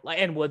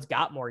 and Woods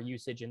got more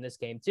usage in this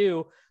game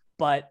too,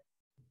 but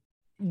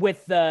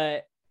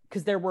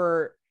because there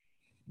were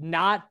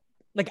not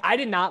like, I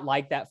did not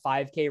like that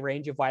 5K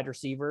range of wide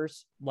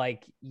receivers,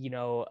 like,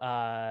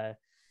 Devonta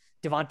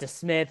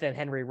Smith and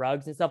Henry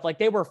Ruggs and stuff. Like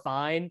they were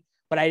fine,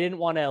 but I didn't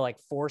want to like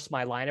force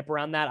my lineup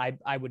around that.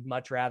 I would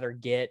much rather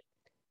get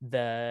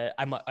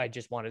I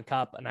just wanted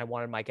Kupp and I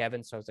wanted Mike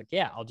Evans. So I was like,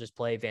 yeah, I'll just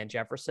play Van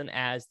Jefferson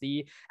as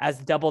the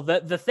double.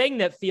 The thing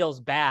that feels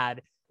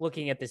bad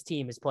looking at this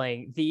team is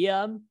playing the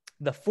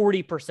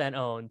 40%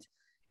 owned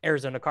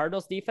Arizona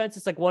Cardinals defense.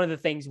 It's like one of the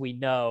things we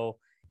know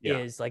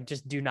is like,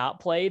 just do not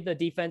play the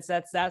defense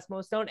that's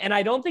most owned. And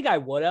I don't think I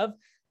would have,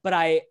 but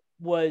I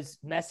was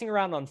messing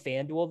around on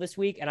FanDuel this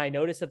week and I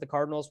noticed that the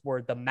Cardinals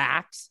were the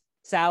max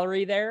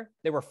salary there.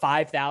 They were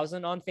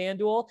 5,000 on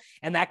FanDuel,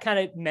 and that kind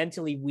of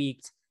mentally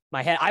weaked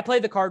my head. I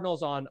played the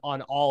Cardinals on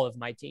all of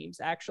my teams.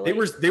 Actually,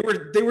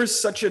 they were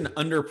such an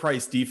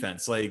underpriced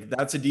defense. Like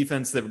that's a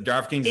defense that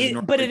DraftKings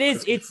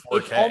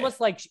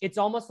it's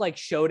almost like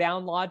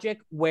showdown logic,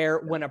 where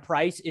when a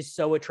price is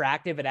so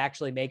attractive, it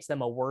actually makes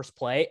them a worse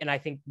play. And I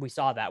think we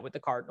saw that with the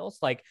Cardinals.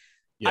 Like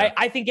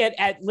I think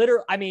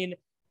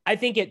I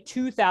think at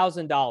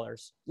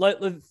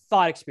 $2,000,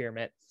 thought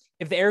experiment.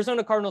 If the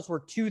Arizona Cardinals were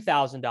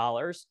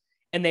 $2,000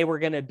 and they were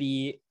going to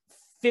be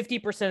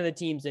 50% of the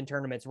teams in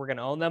tournaments, we're going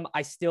to own them,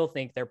 I still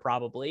think they're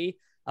probably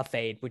a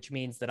fade, which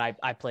means that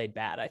I played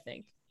bad, I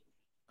think.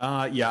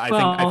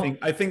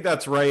 I think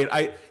that's right.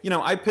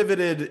 I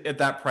pivoted at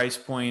that price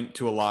point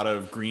to a lot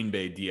of Green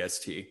Bay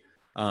DST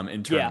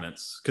in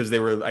tournaments because they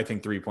were, I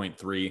think,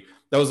 3.3.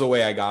 That was the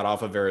way I got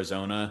off of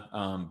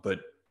Arizona. But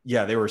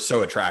yeah, they were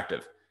so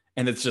attractive,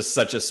 and it's just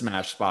such a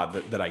smash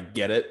spot that I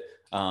get it.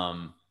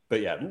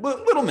 But yeah,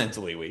 little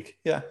mentally weak.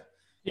 Yeah.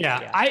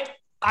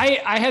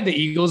 I had the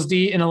Eagles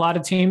D in a lot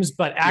of teams,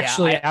 but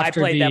actually I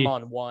played them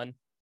on one.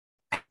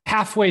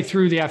 Halfway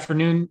through the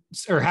afternoon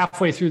or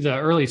halfway through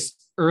the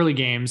early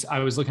games, I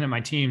was looking at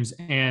my teams,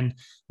 and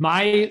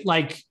my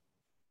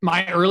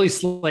early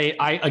slate,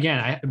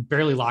 I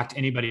barely locked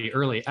anybody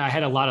early. I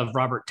had a lot of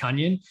Robert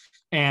Tonyan,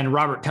 and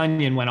Robert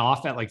Tonyan went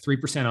off at like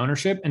 3%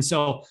 ownership. And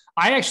so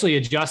I actually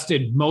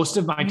adjusted most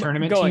of my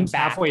tournament teams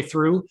halfway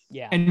through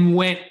and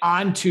went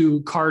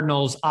onto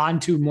Cardinals,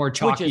 onto more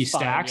chalky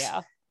stacks.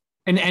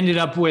 and ended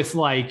up with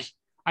like,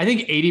 I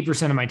think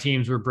 80% of my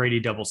teams were Brady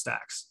double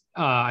stacks.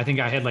 I think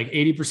I had like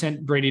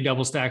 80% Brady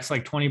double stacks,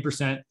 like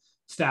 20%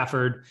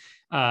 Stafford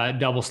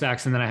double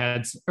stacks. And then I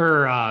had,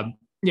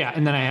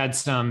 and then I had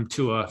some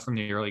Tua from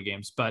the early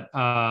games. But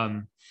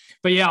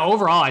yeah,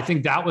 overall, I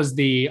think that was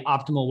the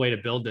optimal way to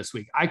build this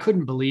week. I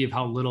couldn't believe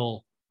how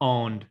little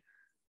owned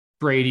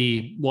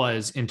Brady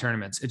was in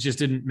tournaments. It just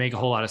didn't make a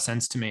whole lot of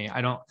sense to me.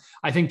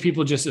 I think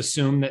people just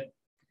assume that,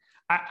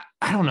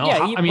 I don't know.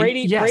 Yeah,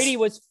 Brady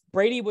was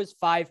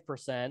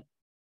 5%.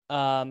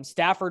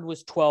 Stafford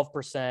was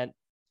 12%.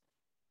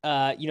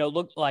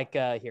 Looked like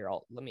here.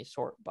 Let me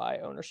sort by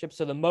ownership.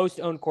 So the most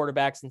owned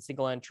quarterbacks in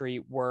single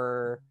entry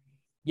were,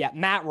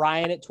 Matt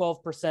Ryan at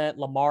 12%,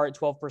 Lamar at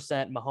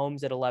 12%,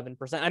 Mahomes at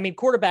 11%. I mean,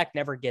 quarterback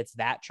never gets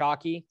that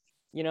chalky,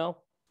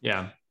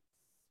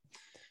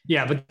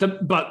 Yeah,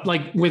 but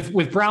like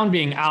with Brown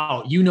being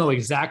out,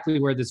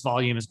 exactly where this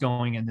volume is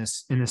going in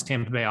this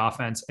Tampa Bay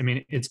offense. I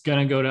mean, it's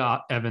gonna go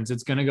to Evans,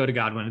 it's gonna go to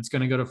Godwin, it's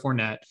gonna go to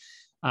Fournette,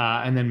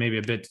 and then maybe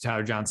a bit to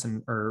Tyler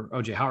Johnson or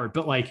OJ Howard.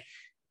 But like,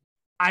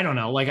 I don't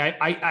know. Like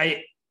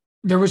I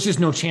there was just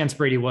no chance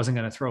Brady wasn't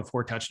going to throw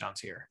 4 touchdowns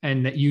here,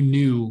 and that you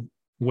knew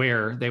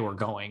where they were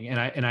going.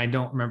 And I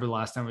don't remember the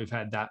last time we've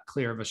had that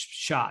clear of a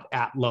shot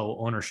at low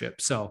ownership.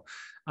 So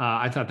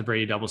I thought the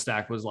Brady double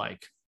stack was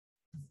like,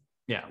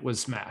 was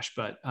smash.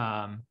 But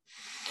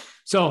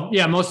most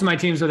of my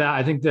teams are that.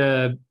 I think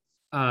the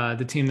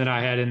team that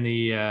I had in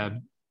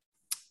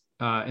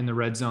the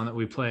red zone that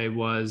we play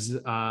was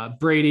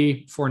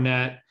Brady,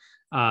 Fournette.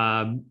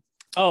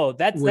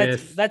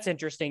 That's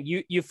interesting.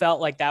 You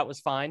felt like that was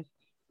fine.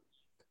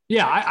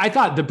 Yeah, I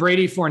thought the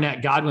Brady,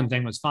 Fournette, Godwin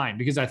thing was fine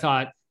because I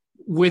thought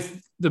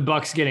with the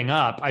Bucs getting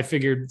up, I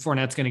figured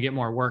Fournette's going to get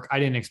more work. I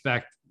didn't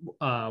expect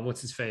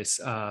what's his face,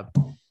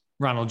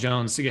 Ronald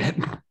Jones to get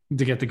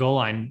the goal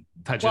line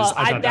touches. Well,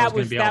 I thought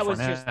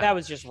that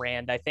was just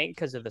Rand, I think,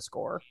 because of the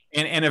score.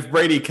 And if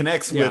Brady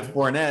connects with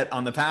Fournette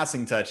on the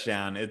passing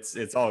touchdown,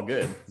 it's all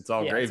good. It's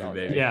all gravy,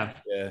 baby.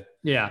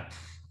 Yeah.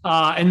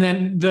 And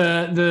then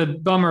the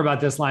bummer about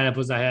this lineup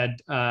was I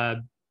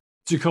had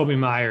Jacoby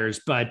Myers,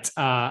 but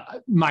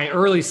my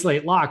early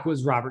slate lock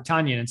was Robert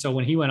Tonyan. And so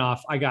when he went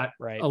off, I got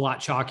a lot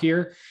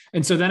chalkier.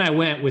 And so then I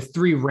went with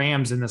 3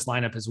 Rams in this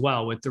lineup as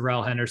well, with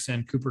Darrell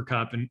Henderson, Cooper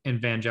Kupp,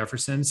 and Van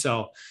Jefferson.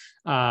 So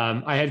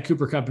I had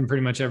Cooper Kupp in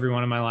pretty much every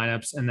one of my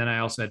lineups. And then I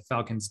also had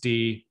Falcons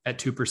D at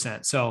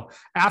 2%. So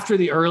after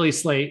the early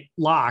slate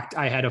locked,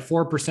 I had a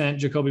 4%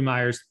 Jacoby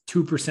Myers,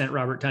 2%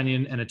 Robert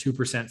Tonyan, and a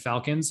 2%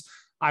 Falcons.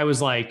 I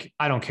was like,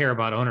 I don't care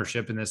about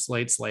ownership in this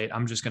late slate.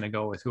 I'm just going to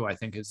go with who I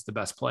think is the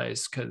best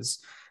plays, because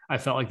I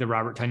felt like the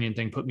Robert Tonyan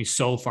thing put me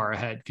so far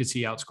ahead because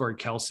he outscored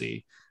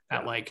Kelsey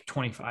at like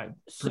 25%.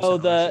 So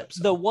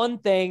the one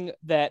thing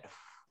that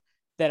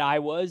I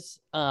was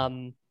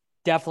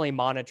definitely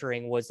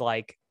monitoring was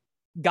like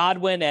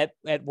Godwin at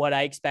what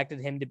I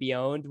expected him to be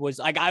owned was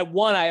like, I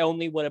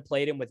only would have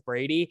played him with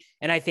Brady.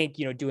 And I think,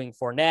 doing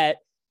Fournette,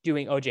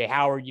 doing OJ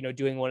Howard,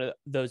 doing one of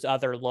those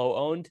other low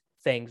owned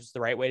things was the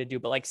right way to do,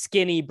 but like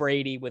skinny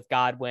Brady with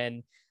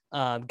Godwin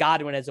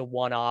as a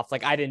one-off.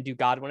 Like I didn't do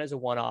Godwin as a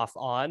one-off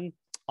on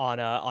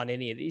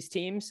any of these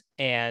teams,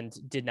 and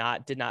did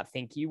not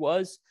think he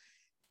was.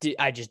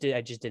 I just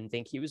didn't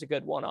think he was a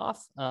good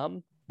one-off.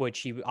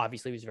 Which he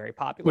obviously was very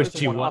popular. Which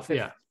he was,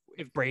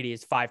 if Brady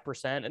is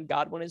 5% and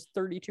Godwin is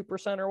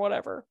 32% or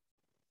whatever.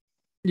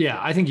 Yeah,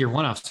 I think your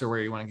one-offs are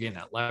where you want to gain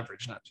that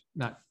leverage,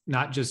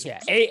 not just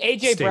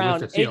AJ Brown.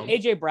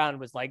 AJ Brown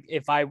was like,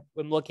 if I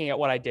am looking at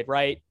what I did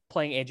right,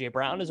 playing AJ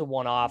Brown as a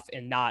one-off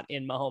and not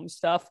in Mahomes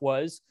stuff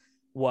was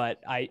what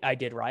I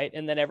did right,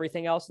 and then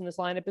everything else in this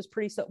lineup is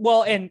pretty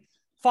well. And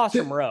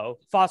Foster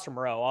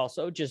Moreau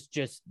also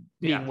just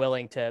being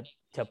willing to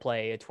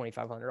play a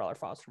 $2,500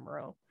 Foster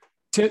Moreau.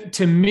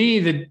 To me,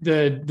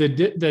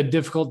 the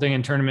difficult thing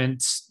in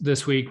tournaments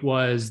this week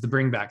was the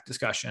bring back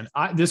discussion.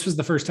 This was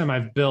the first time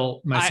I've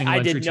built my single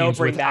entry teams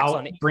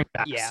without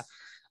bringbacks. Yeah,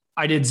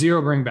 I did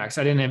 0 bringbacks.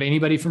 I didn't have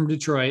anybody from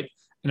Detroit,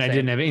 and I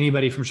didn't have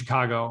anybody from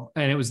Chicago.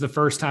 And it was the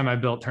first time I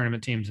built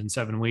tournament teams in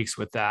 7 weeks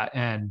with that.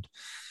 And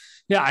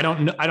yeah, I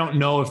don't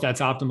know if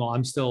that's optimal.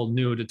 I'm still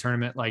new to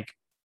tournament. Like,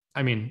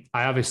 I mean,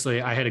 I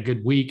had a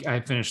good week. I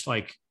finished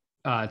like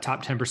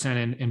top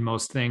 10% in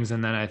most things,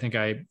 and then I think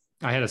I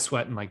had a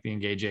sweat in like the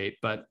Engage 8,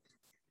 but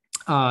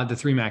the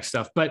 3 max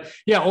stuff. But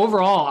yeah,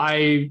 overall,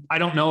 I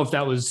don't know if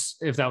that was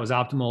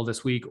optimal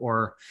this week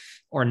or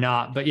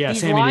not. But yeah,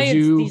 Sammy,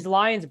 these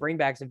Lions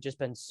bringbacks have just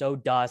been so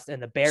dust,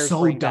 and the Bears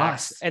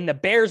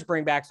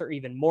bringbacks are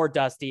even more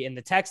dusty, and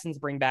the Texans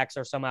bringbacks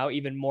are somehow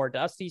even more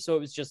dusty. So it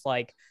was just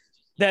like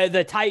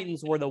the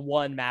Titans were the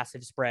one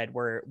massive spread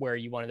where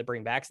you wanted the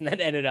bringbacks, and then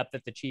ended up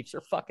that the Chiefs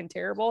are fucking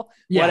terrible.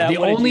 Yeah,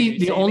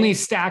 the only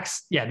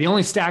stacks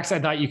I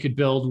thought you could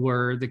build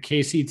were the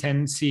KC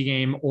Tennessee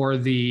game or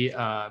the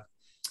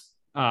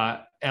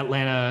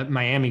Atlanta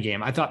Miami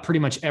game. I thought pretty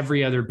much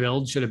every other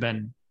build should have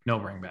been no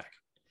bringback.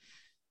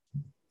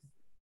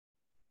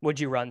 Would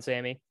you run,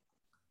 Sammy?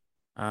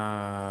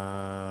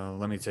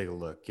 Let me take a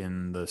look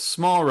in the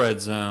small red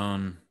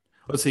zone.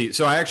 Let's see.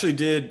 So I actually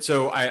did.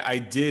 So I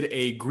did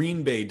a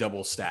Green Bay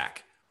double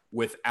stack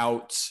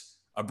without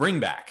a bring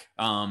back.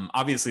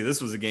 Obviously,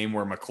 this was a game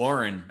where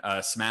McLaurin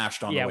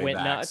smashed on the way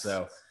back. Nuts.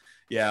 So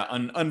yeah,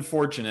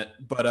 unfortunate.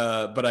 But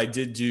I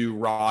did do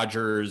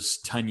Rodgers,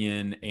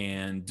 Tunyon,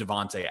 and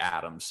Devontae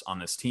Adams on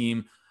this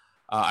team.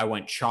 I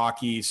went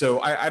chalky.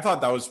 So I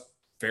thought that was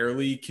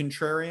fairly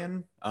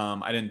contrarian.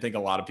 I didn't think a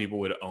lot of people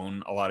would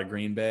own a lot of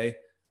Green Bay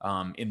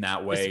in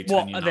that way.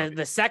 Well,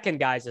 the second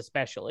guys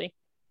especially.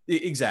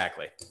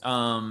 Exactly.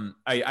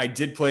 I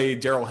did play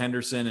Darrell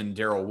Henderson and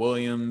Darrell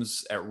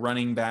Williams at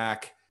running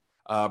back.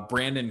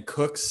 Brandon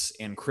Cooks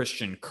and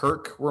Christian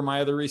Kirk were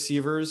my other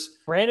receivers.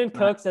 Brandon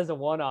Cooks as a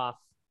one-off.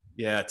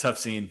 Yeah, tough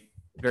scene.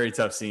 Very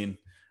tough scene.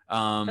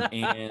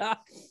 And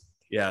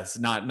yes,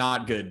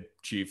 not good,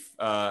 Chief.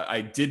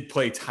 I did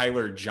play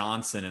Tyler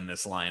Johnson in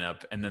this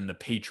lineup, and then the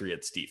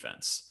Patriots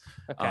defense.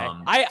 Okay.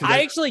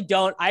 I actually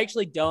don't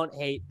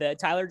hate the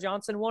Tyler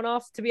Johnson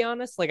one-off, to be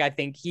honest. Like, I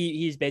think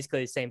he's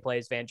basically the same play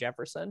as Van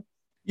Jefferson.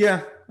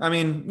 Yeah. I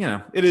mean,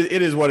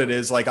 it is what it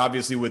is. Like,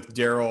 obviously with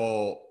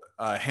Darrell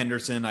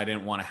Henderson, I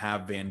didn't want to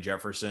have Van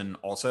Jefferson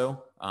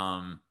also,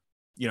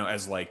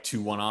 as like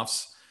two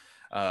one-offs.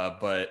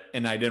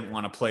 And I didn't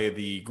want to play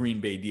the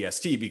Green Bay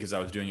DST because I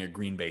was doing a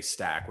Green Bay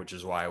stack, which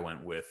is why I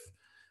went with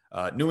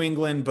New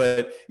England.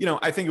 But,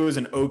 I think it was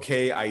an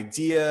okay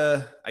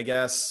idea, I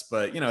guess.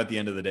 But, at the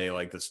end of the day,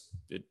 like this,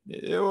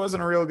 it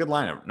wasn't a real good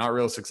lineup, not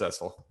real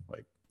successful.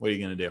 Like, what are you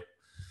going to do?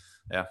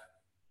 Yeah.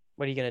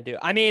 What are you going to do?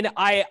 I mean,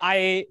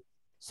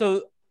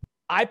 so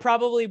I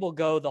probably will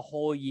go the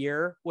whole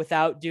year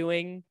without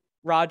doing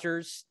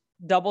Rodgers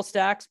double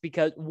stacks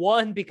because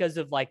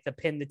of like the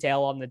pin the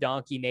tail on the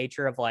donkey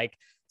nature of like,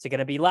 is it going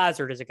to be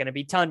Lazard? Is it going to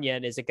be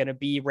Tunyon? Is it going to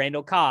be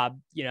Randall Cobb?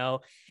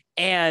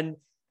 And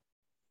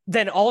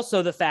then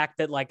also the fact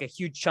that like a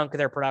huge chunk of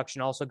their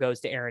production also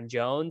goes to Aaron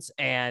Jones.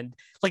 And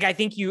like, I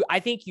think you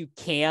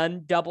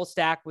can double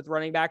stack with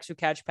running backs who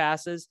catch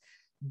passes,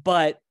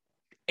 but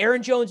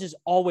Aaron Jones is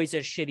always a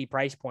shitty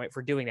price point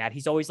for doing that.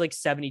 He's always like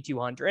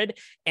 7,200.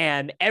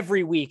 And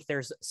every week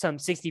there's some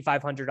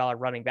 $6,500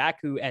 running back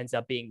who ends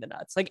up being the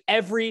nuts. Like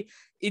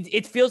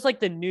it feels like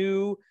the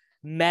new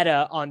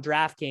meta on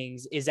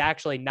DraftKings is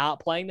actually not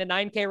playing the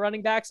 9K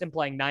running backs and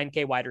playing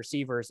 9K wide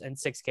receivers and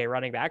 6K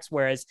running backs.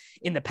 Whereas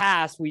in the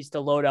past, we used to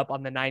load up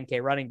on the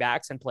 9K running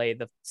backs and play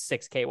the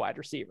 6K wide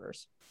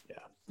receivers.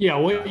 Yeah.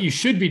 What you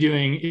should be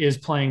doing is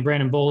playing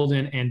Brandon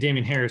Bolden and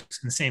Damian Harris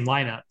in the same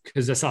lineup,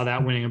 because I saw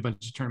that winning a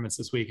bunch of tournaments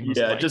this week. And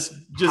yeah. Just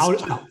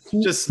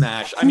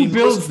smash. Who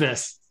builds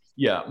this?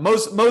 Yeah.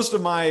 Most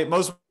of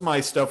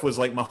my stuff was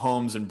like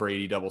Mahomes and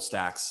Brady double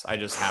stacks. I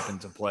just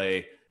happened to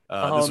play,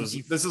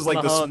 this is like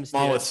Mahomes, the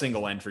smallest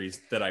single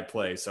entries that I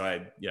play. So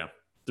I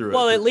threw it.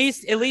 Well, at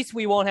least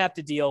we won't have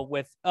to deal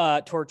with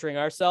torturing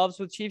ourselves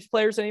with Chiefs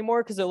players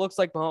anymore, because it looks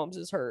like Mahomes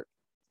is hurt.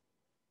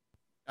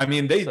 I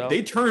mean,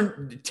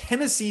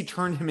 Tennessee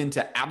turned him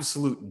into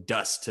absolute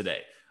dust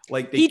today.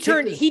 Like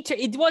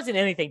it wasn't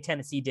anything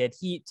Tennessee did.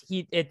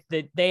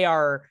 They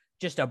are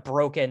just a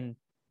broken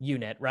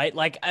unit, right?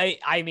 Like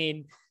I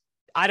mean,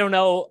 I don't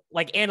know.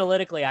 Like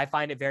analytically, I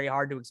find it very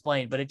hard to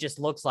explain, but it just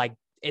looks like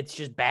it's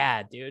just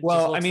bad, dude.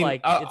 Well, I mean,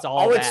 like it's all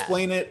I'll bad.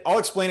 explain it. I'll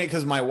explain it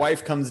because my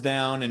wife comes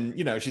down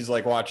and she's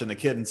like watching the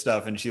kid and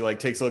stuff, and she like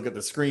takes a look at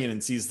the screen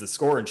and sees the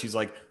score, and she's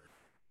like,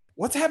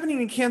 what's happening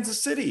in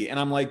Kansas City? And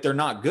I'm like, they're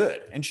not good.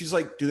 And she's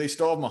like, do they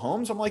still have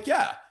Mahomes? I'm like,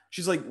 yeah.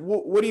 She's like,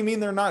 what do you mean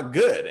they're not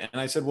good? And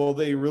I said, well,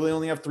 they really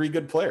only have 3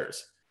 good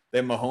players. They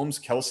have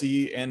Mahomes,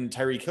 Kelsey, and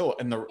Tyreek Hill.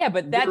 And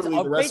but that's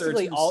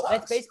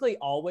basically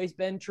always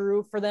been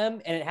true for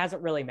them. And it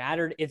hasn't really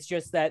mattered. It's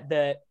just that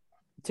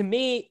to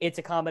me, it's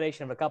a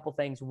combination of a couple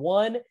things.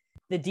 One,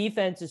 the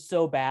defense is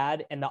so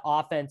bad and the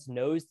offense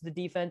knows the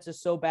defense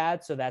is so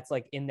bad. So that's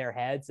like in their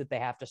heads that they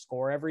have to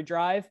score every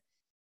drive.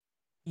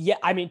 Yeah,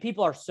 I mean,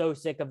 people are so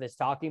sick of this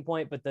talking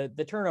point, but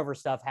the turnover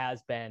stuff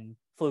has been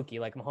fluky.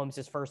 Like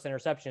Mahomes' first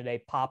interception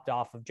today popped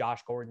off of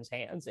Josh Gordon's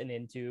hands and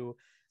into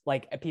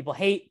like people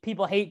hate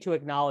to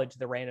acknowledge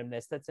the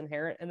randomness that's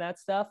inherent in that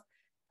stuff.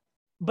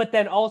 But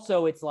then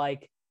also it's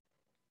like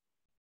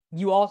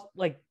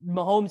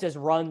Mahomes has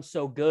run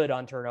so good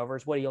on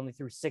turnovers. He only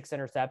threw 6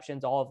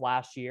 interceptions all of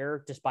last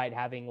year, despite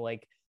having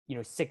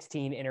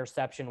 16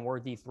 interception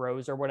worthy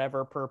throws or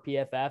whatever per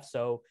PFF.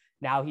 So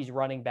now he's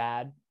running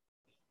bad.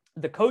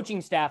 The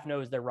coaching staff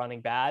knows they're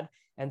running bad.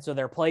 And so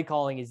their play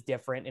calling is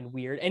different and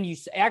weird. And we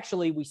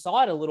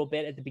saw it a little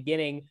bit at the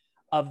beginning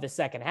of the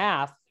second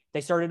half.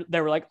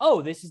 They were like,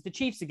 oh, this is the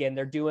Chiefs again.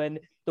 They're doing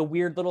the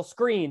weird little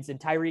screens and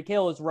Tyreek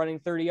Hill is running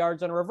 30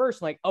 yards on a reverse.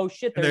 Like, oh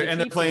shit.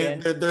 They're playing,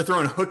 they're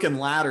throwing hook and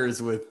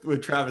ladders with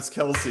Travis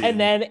Kelce. And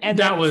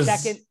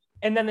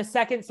then the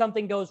second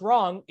something goes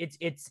wrong, it's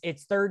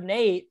 3rd and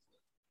 8.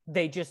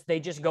 They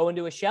just go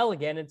into a shell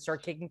again and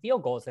start kicking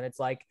field goals. And it's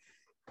like,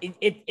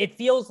 it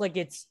feels like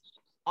it's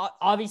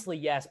obviously,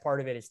 yes, part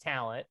of it is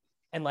talent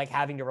and like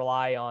having to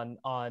rely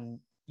on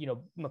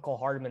McCole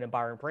Hardman and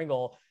Byron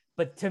Pringle.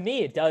 But to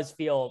me, it does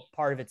feel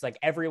part of it's like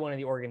everyone in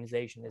the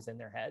organization is in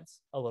their heads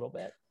a little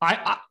bit.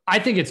 I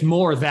think it's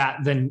more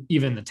that than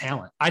even the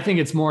talent. I think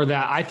it's more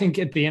that I think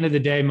at the end of the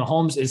day,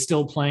 Mahomes is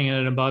still playing at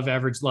an above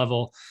average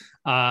level.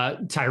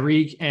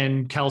 Tyreek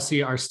and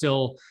Kelsey are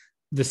still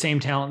the same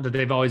talent that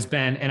they've always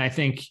been. And I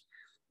think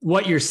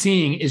what you're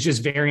seeing is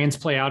just variance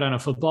play out on a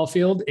football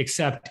field,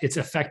 except it's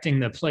affecting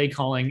the play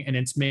calling and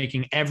it's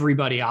making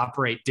everybody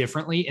operate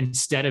differently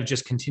instead of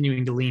just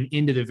continuing to lean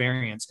into the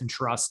variance and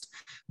trust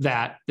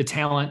that the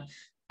talent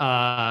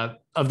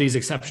of these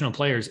exceptional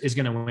players is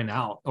going to win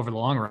out over the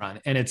long run.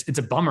 And it's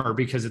a bummer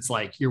because it's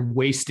like you're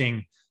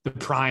wasting the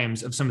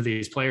primes of some of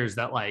these players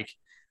that like,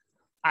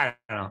 I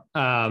don't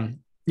know.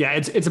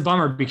 It's a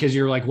bummer because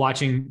you're like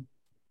watching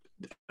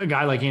a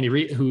guy like Andy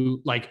Reid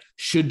who like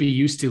should be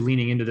used to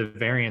leaning into the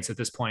variance at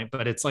this point,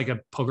 but it's like a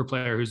poker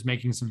player who's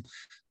making some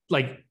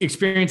like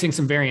experiencing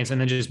some variance and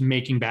then just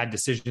making bad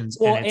decisions.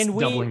 Well, and it's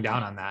doubling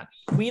down on that.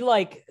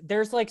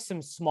 There's like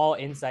some small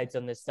insights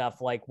on this stuff.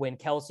 Like when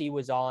Kelsey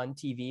was on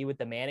TV with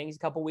the Mannings a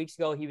couple weeks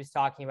ago, he was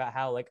talking about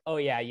how like, oh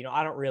yeah,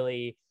 I don't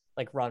really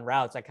like run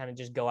routes. I kind of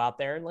just go out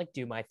there and like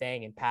do my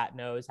thing. And Pat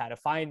knows how to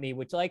find me,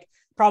 which like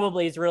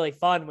probably is really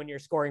fun when you're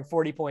scoring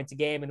 40 points a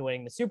game and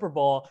winning the Super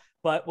Bowl.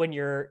 But when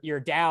you're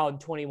down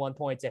 21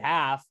 points at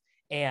half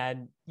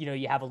and,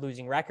 you have a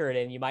losing record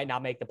and you might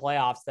not make the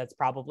playoffs, that's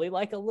probably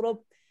like a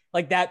little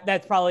like that.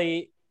 That's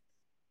probably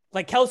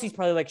like Kelsey's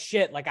probably like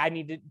shit. Like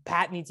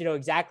Pat needs to know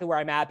exactly where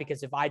I'm at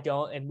because if I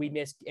don't, and we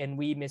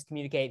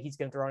miscommunicate, he's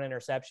going to throw an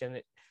interception.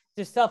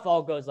 This stuff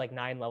all goes like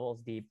 9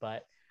 levels deep,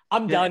 but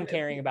I'm done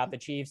caring about the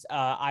Chiefs.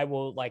 I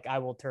will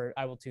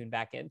tune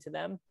back into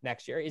them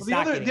next year. The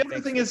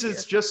other thing is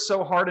it's just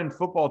so hard in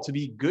football to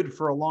be good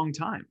for a long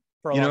time.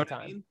 For a long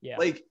time. I mean? Yeah.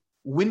 Like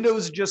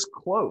windows just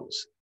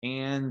close.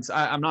 And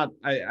I'm not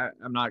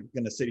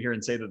going to sit here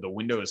and say that the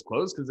window is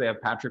closed because they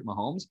have Patrick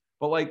Mahomes,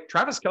 but like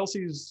Travis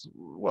Kelsey's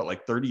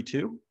like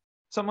 32,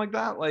 something like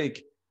that.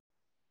 Like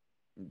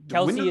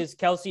Kelsey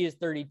is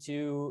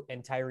 32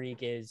 and Tyreek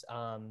is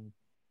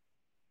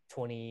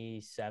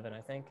 27,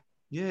 I think.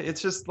 Yeah,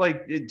 it's just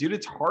like, dude,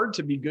 it's hard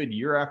to be good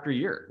year after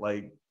year.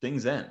 Like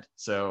things end.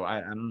 So I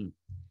don't know.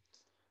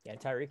 Yeah,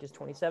 Tyreek is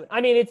 27.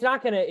 I mean, it's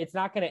not gonna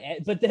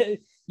end. But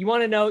you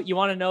want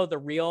to know the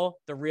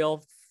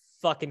real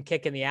fucking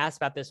kick in the ass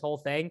about this whole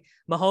thing.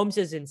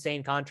 Mahomes'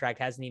 insane contract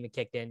hasn't even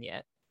kicked in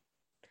yet.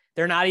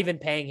 They're not even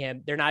paying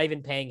him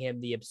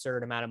the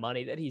absurd amount of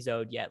money that he's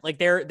owed yet. Like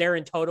they're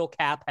in total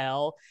cap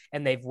hell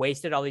and they've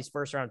wasted all these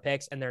first round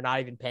picks and they're not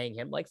even paying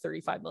him like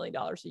 $35 million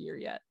a year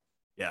yet.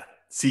 Yeah.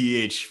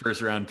 CEH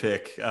first round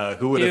pick.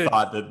 Who would have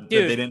thought that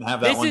they didn't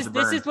have that one to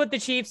burn? This is what the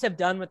Chiefs have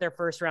done with their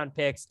first round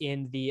picks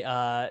in the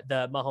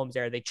Mahomes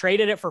era. They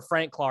traded it for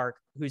Frank Clark,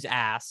 who's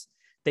ass.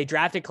 They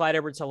drafted Clyde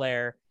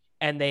Edwards-Helaire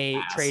and they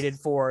traded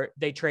for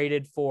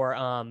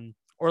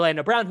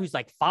Orlando Brown, who's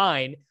like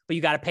fine, but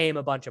you got to pay him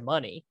a bunch of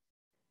money,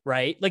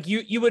 right? Like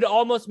you would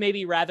almost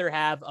maybe rather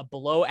have a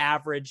below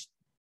average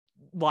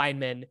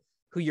lineman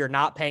who you're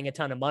not paying a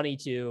ton of money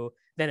to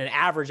than an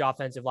average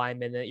offensive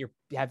lineman that you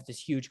have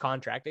this huge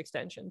contract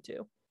extension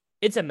to.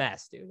 It's a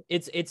mess, dude.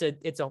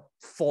 It's a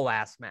full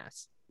ass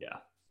mess.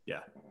 Yeah.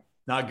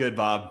 Not good,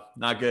 Bob.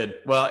 Not good.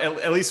 Well,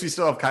 at least we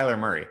still have Kyler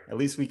Murray. At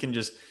least we can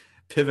just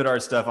pivot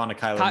our stuff onto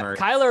Kyler Murray.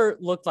 Kyler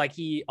looked like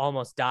he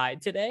almost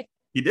died today.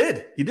 He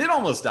did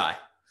almost die.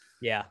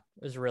 Yeah,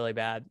 it was really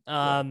bad.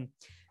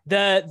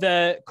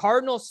 The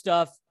Cardinal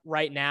stuff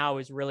right now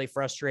is really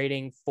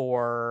frustrating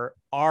for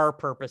our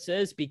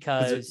purposes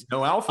because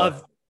no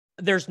alpha.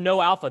 There's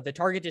no alpha. Their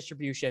target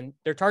distribution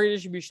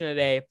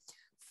today,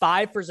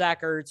 5 for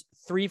Zach Ertz,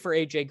 3 for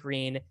AJ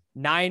Green,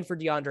 9 for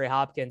DeAndre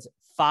Hopkins,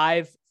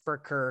 5 for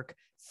Kirk,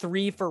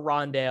 3 for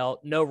Rondale,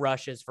 no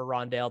rushes for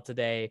Rondale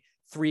today,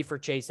 3 for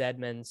Chase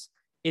Edmonds.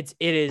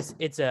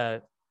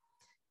 Rondale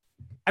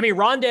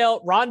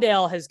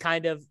has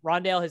kind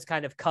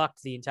of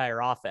cucked the entire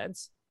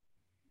offense.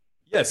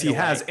 Yes, he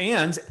has.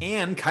 And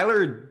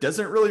Kyler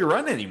doesn't really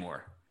run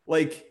anymore.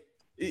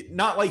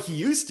 Not like he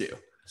used to.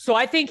 So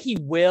I think he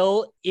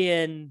will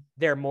in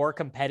their more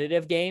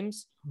competitive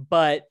games,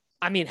 but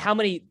I mean, how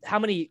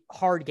many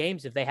hard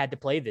games have they had to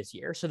play this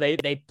year? So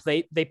they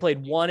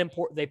played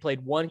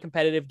one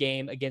competitive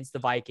game against the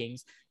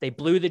Vikings. They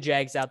blew the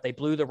Jags out. They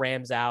blew the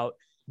Rams out.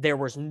 There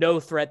was no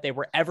threat they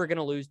were ever going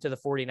to lose to the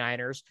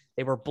 49ers.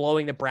 They were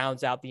blowing the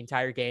Browns out the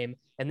entire game.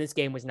 And this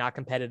game was not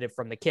competitive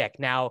from the kick.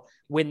 Now,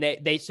 when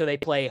they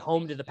play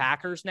home to the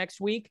Packers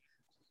next week,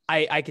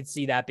 I could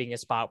see that being a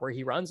spot where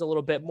he runs a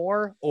little bit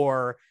more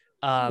or,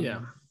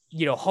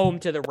 home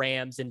to the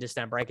Rams in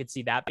December. I could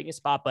see that being a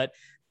spot, but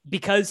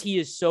because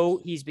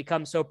he's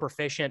become so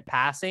proficient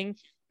passing,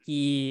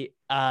 he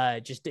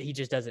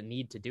just doesn't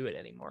need to do it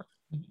anymore.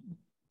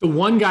 The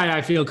one guy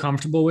I feel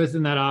comfortable with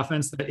in that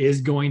offense that is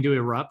going to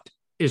erupt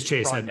is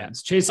Chase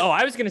Edmonds.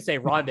 I was going to say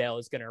Rondale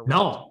is going to erupt.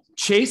 No,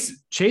 Chase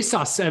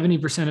saw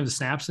 70% of the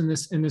snaps in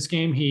this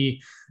game.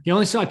 He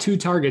only saw 2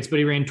 targets, but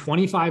he ran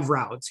 25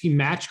 routes. He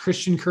matched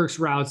Christian Kirk's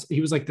routes.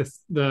 He was like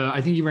I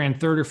think he ran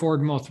 3rd or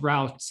 4th most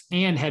routes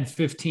and had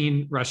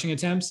 15 rushing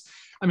attempts.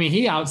 I mean,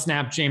 he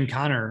outsnapped James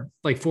Conner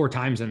like 4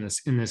 times in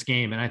this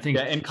game, and I think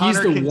and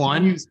Conner he's the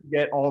one to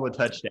get all the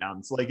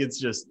touchdowns. Like it's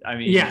just, I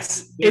mean,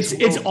 yes,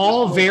 it's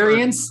all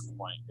variance.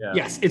 Yeah.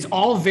 Yes, it's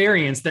all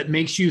variance that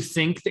makes you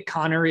think that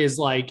Conner is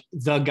like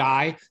the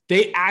guy.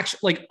 They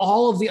actually like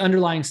all of the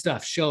underlying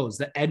stuff shows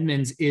that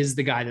Edmonds is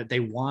the guy that they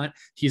want.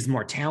 He's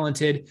more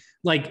talented.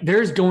 Like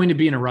there's going to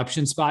be an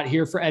eruption spot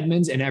here for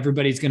Edmonds, and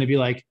everybody's going to be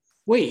like,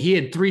 "Wait, he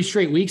had 3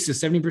 straight weeks of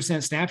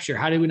 70% snap share.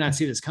 How did we not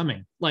see this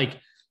coming?" Like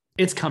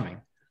it's coming.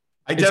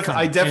 I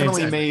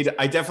definitely made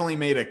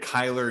a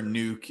Kyler,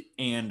 Nuke,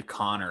 and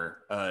Connor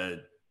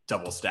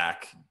double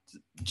stack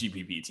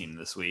GPP team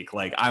this week.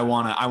 Like I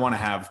wanna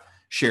have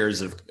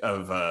shares of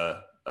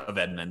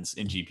Edmonds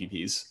in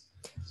GPPs.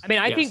 I mean,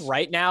 I think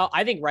right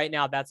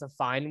now that's a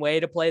fine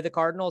way to play the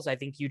Cardinals. I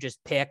think you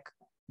just pick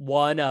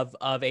one of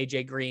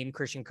AJ Green,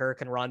 Christian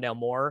Kirk, and Rondale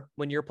Moore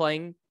when you're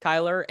playing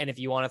Kyler, and if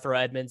you want to throw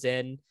Edmonds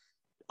in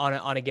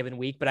on a given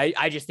week. But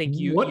I just think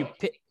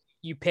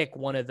you pick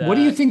one of the. What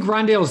do you think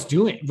Rondale's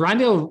doing?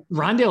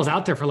 Rondale's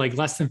out there for like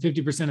less than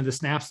 50% of the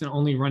snaps and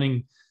only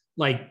running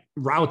like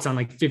routes on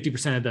like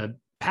 50% of the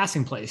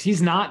passing plays.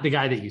 He's not the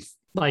guy that you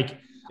like.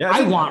 Yeah,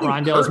 I want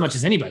Rondale as much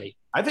as anybody.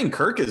 I think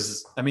Kirk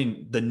is. I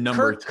mean, the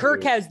number.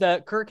 Kirk has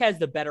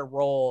the better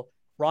role.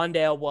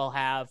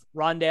 Rondale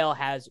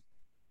has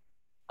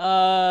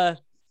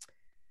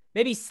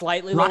maybe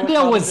slightly.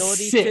 Rondale was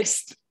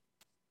 6th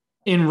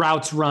in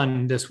routes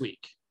run this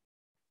week.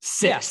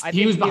 6th.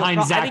 He was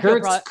behind Zach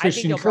Ertz,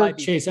 Christian Kirk,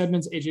 Chase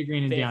Edmonds, AJ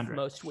Green, and DeAndre.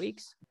 Most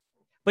weeks.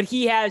 But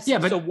he has,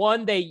 so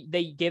one,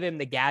 they give him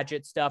the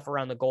gadget stuff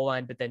around the goal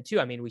line, but then 2,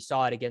 I mean, we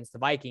saw it against the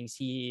Vikings.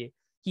 He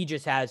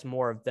just has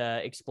more of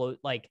the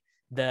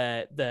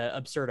the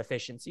absurd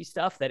efficiency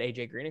stuff that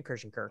AJ Green and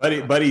Christian Kirk.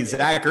 Buddy,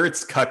 Zach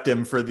Ertz cucked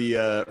him for the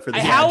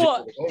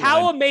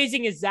how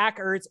amazing is Zach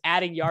Ertz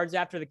adding yards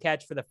after the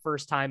catch for the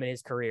first time in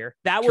his career?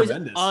 That was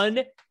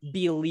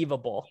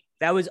unbelievable.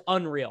 That was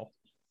unreal.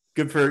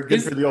 Good for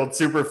the old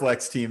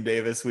Superflex team,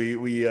 Davis.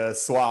 We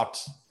swapped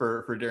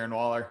for Darren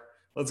Waller.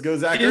 Let's go,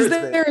 Zach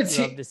Ertz.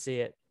 Love to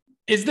see it.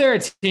 Is there a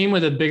team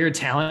with a bigger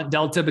talent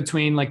delta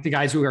between like the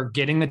guys who are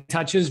getting the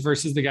touches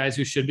versus the guys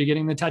who should be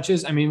getting the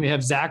touches? I mean, we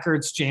have Zach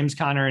Ertz, James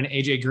Conner, and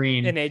AJ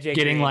Green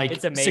getting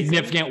like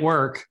significant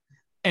work.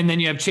 And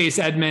then you have Chase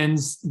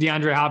Edmonds,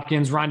 DeAndre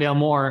Hopkins, Rondale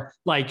Moore,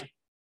 like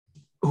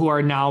who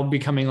are now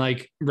becoming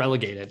like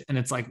relegated. And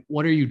it's like,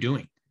 what are you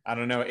doing? I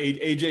don't know.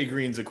 AJ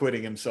Green's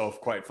acquitting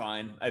himself quite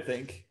fine, I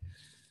think.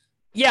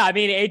 Yeah, I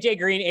mean, AJ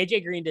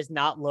Green does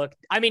not look.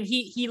 I mean,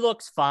 he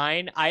looks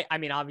fine. I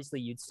mean, obviously,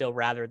 you'd still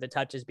rather the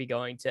touches be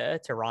going to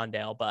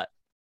Rondale, but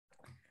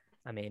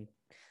I mean,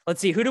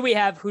 let's see. Who do we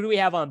have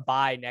on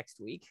bye next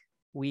week?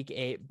 Week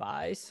 8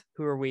 buys.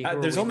 Who are we?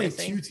 There's only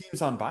missing? 2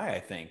 teams on bye, I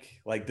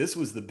think. Like this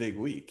was the big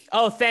week.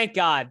 Oh, thank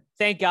God!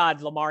 Thank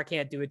God, Lamar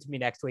can't do it to me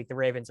next week. The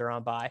Ravens are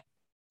on bye.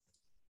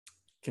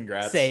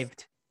 Congrats.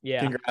 Saved.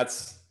 Yeah.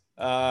 Congrats.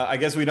 I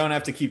guess we don't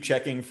have to keep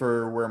checking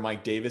for where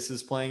Mike Davis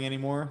is playing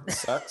anymore. It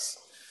sucks.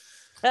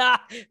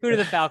 Who do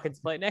the Falcons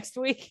play next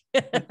week?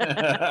 Price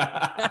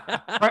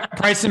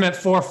them at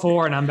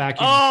 4-4 and I'm back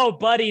in. Oh,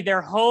 buddy,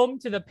 they're home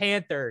to the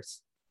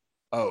Panthers.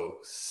 Oh,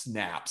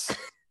 snaps.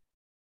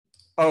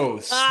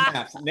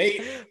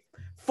 Nate.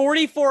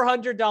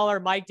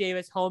 $4,400 Mike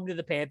Davis home to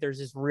the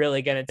Panthers is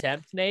really going to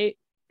tempt, Nate.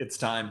 It's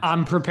time.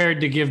 I'm prepared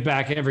to give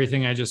back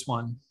everything I just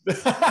won.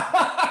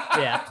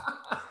 Yeah.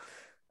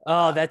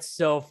 Oh, that's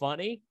so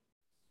funny.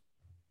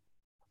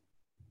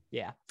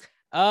 Yeah.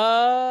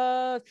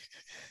 All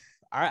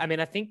right. I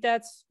mean, I think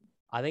that's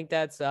it.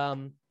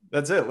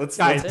 Let's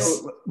buy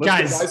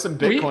some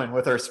Bitcoin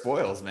with our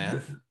spoils,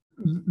 man.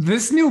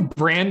 This new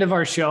brand of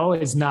our show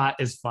is not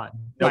as fun.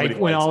 Like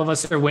when all of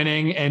us are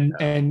winning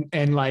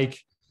and like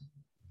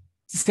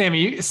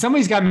Sammy,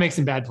 somebody's got to make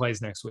some bad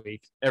plays next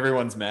week.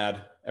 Everyone's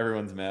mad.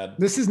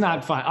 This is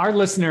not fun. Our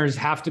listeners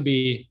have to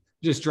be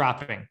just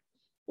dropping.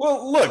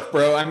 Well, look,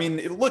 bro. I mean,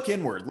 look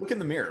inward. Look in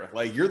the mirror.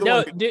 Like you're the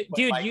one. Dude.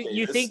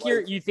 You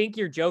think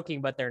you're joking,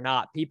 but they're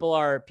not. People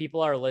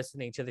are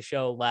listening to the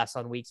show less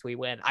on weeks we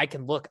win. I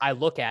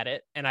look at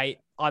it, and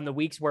on the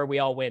weeks where we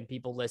all win,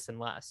 people listen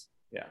less.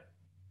 Yeah.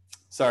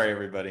 Sorry,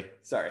 everybody.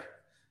 Sorry.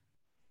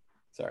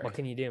 What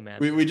can you do, man?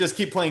 We just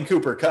keep playing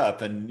Cooper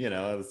Kupp, and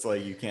it's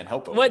like you can't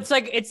help it. Well, it's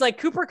like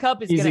Cooper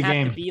Kupp is gonna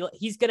have to be.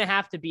 He's gonna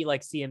have to be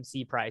like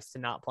CMC price to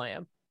not play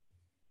him.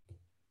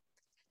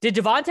 Did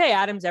Devontae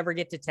Adams ever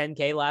get to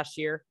 10K last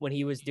year when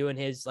he was doing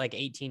his like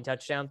 18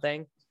 touchdown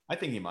thing? I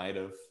think he might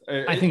have.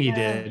 I think he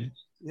did.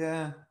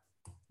 Yeah,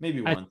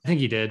 maybe one. I think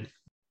he did.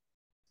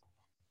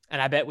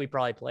 And I bet we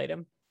probably played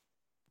him.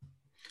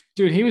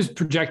 Dude, he was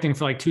projecting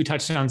for like 2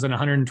 touchdowns and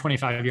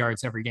 125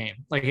 yards every game.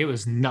 Like it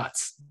was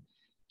nuts.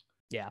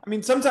 Yeah. I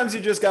mean, sometimes you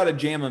just got to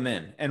jam them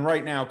in. And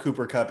right now,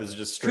 Cooper Kupp is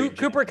just straight.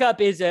 Cooper Kupp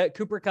is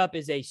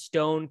a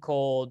stone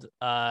cold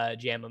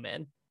jam them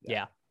in.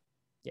 Yeah.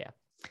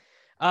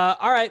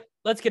 All right,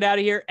 let's get out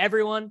of here.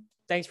 Everyone,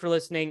 thanks for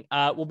listening.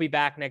 We'll be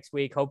back next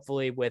week,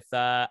 hopefully with,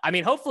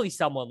 hopefully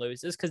someone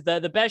loses, because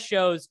the best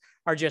shows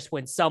are just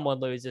when someone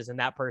loses and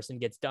that person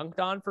gets dunked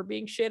on for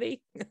being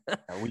shitty.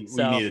 We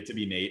need it to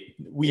be Nate.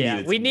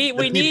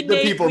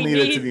 People need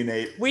it to be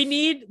Nate. We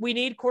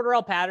need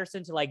Cordarrelle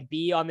Patterson to like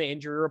be on the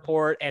injury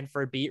report, and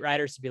for beat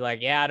writers to be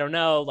like, yeah, I don't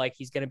know, like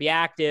he's going to be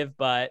active,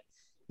 but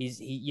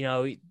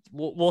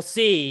we'll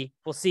see.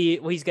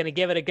 He's going to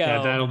give it a go.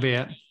 Yeah, that'll be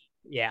it.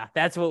 Yeah,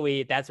 that's what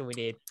we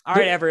need. All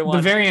right, everyone.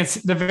 The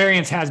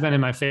variance has been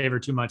in my favor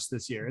too much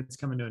this year. It's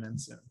coming to an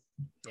end soon.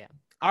 Yeah.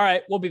 All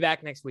right, we'll be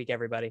back next week,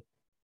 everybody.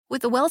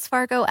 With the Wells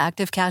Fargo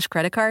Active Cash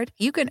Credit Card,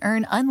 you can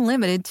earn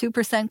unlimited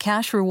 2%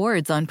 cash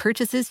rewards on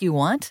purchases you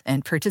want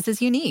and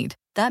purchases you need.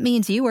 That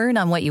means you earn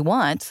on what you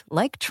want,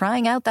 like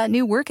trying out that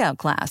new workout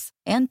class,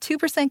 and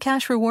 2%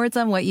 cash rewards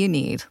on what you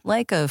need,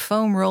 like a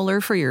foam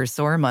roller for your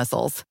sore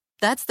muscles.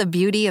 That's the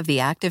beauty of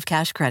the Active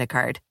Cash Credit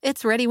Card.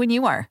 It's ready when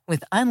you are,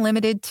 with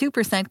unlimited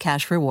 2%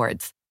 cash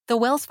rewards. The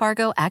Wells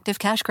Fargo Active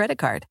Cash Credit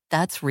Card.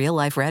 That's real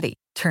life ready.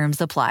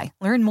 Terms apply.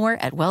 Learn more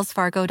at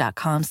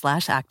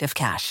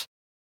wellsfargo.com/activecash.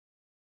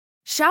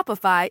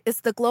 Shopify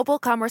is the global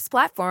commerce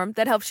platform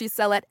that helps you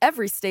sell at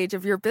every stage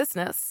of your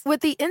business.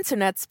 With the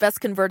internet's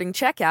best converting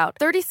checkout,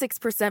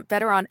 36%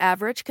 better on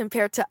average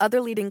compared to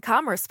other leading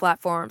commerce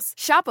platforms,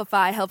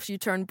 Shopify helps you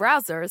turn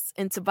browsers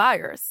into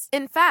buyers.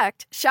 In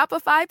fact,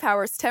 Shopify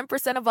powers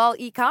 10% of all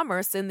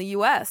e-commerce in the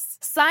U.S.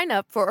 Sign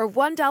up for a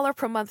 $1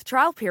 per month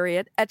trial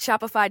period at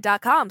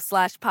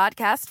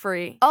shopify.com/podcast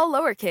free. All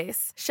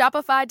lowercase,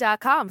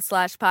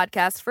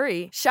 shopify.com/podcast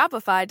free,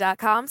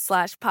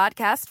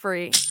 shopify.com/podcast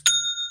free.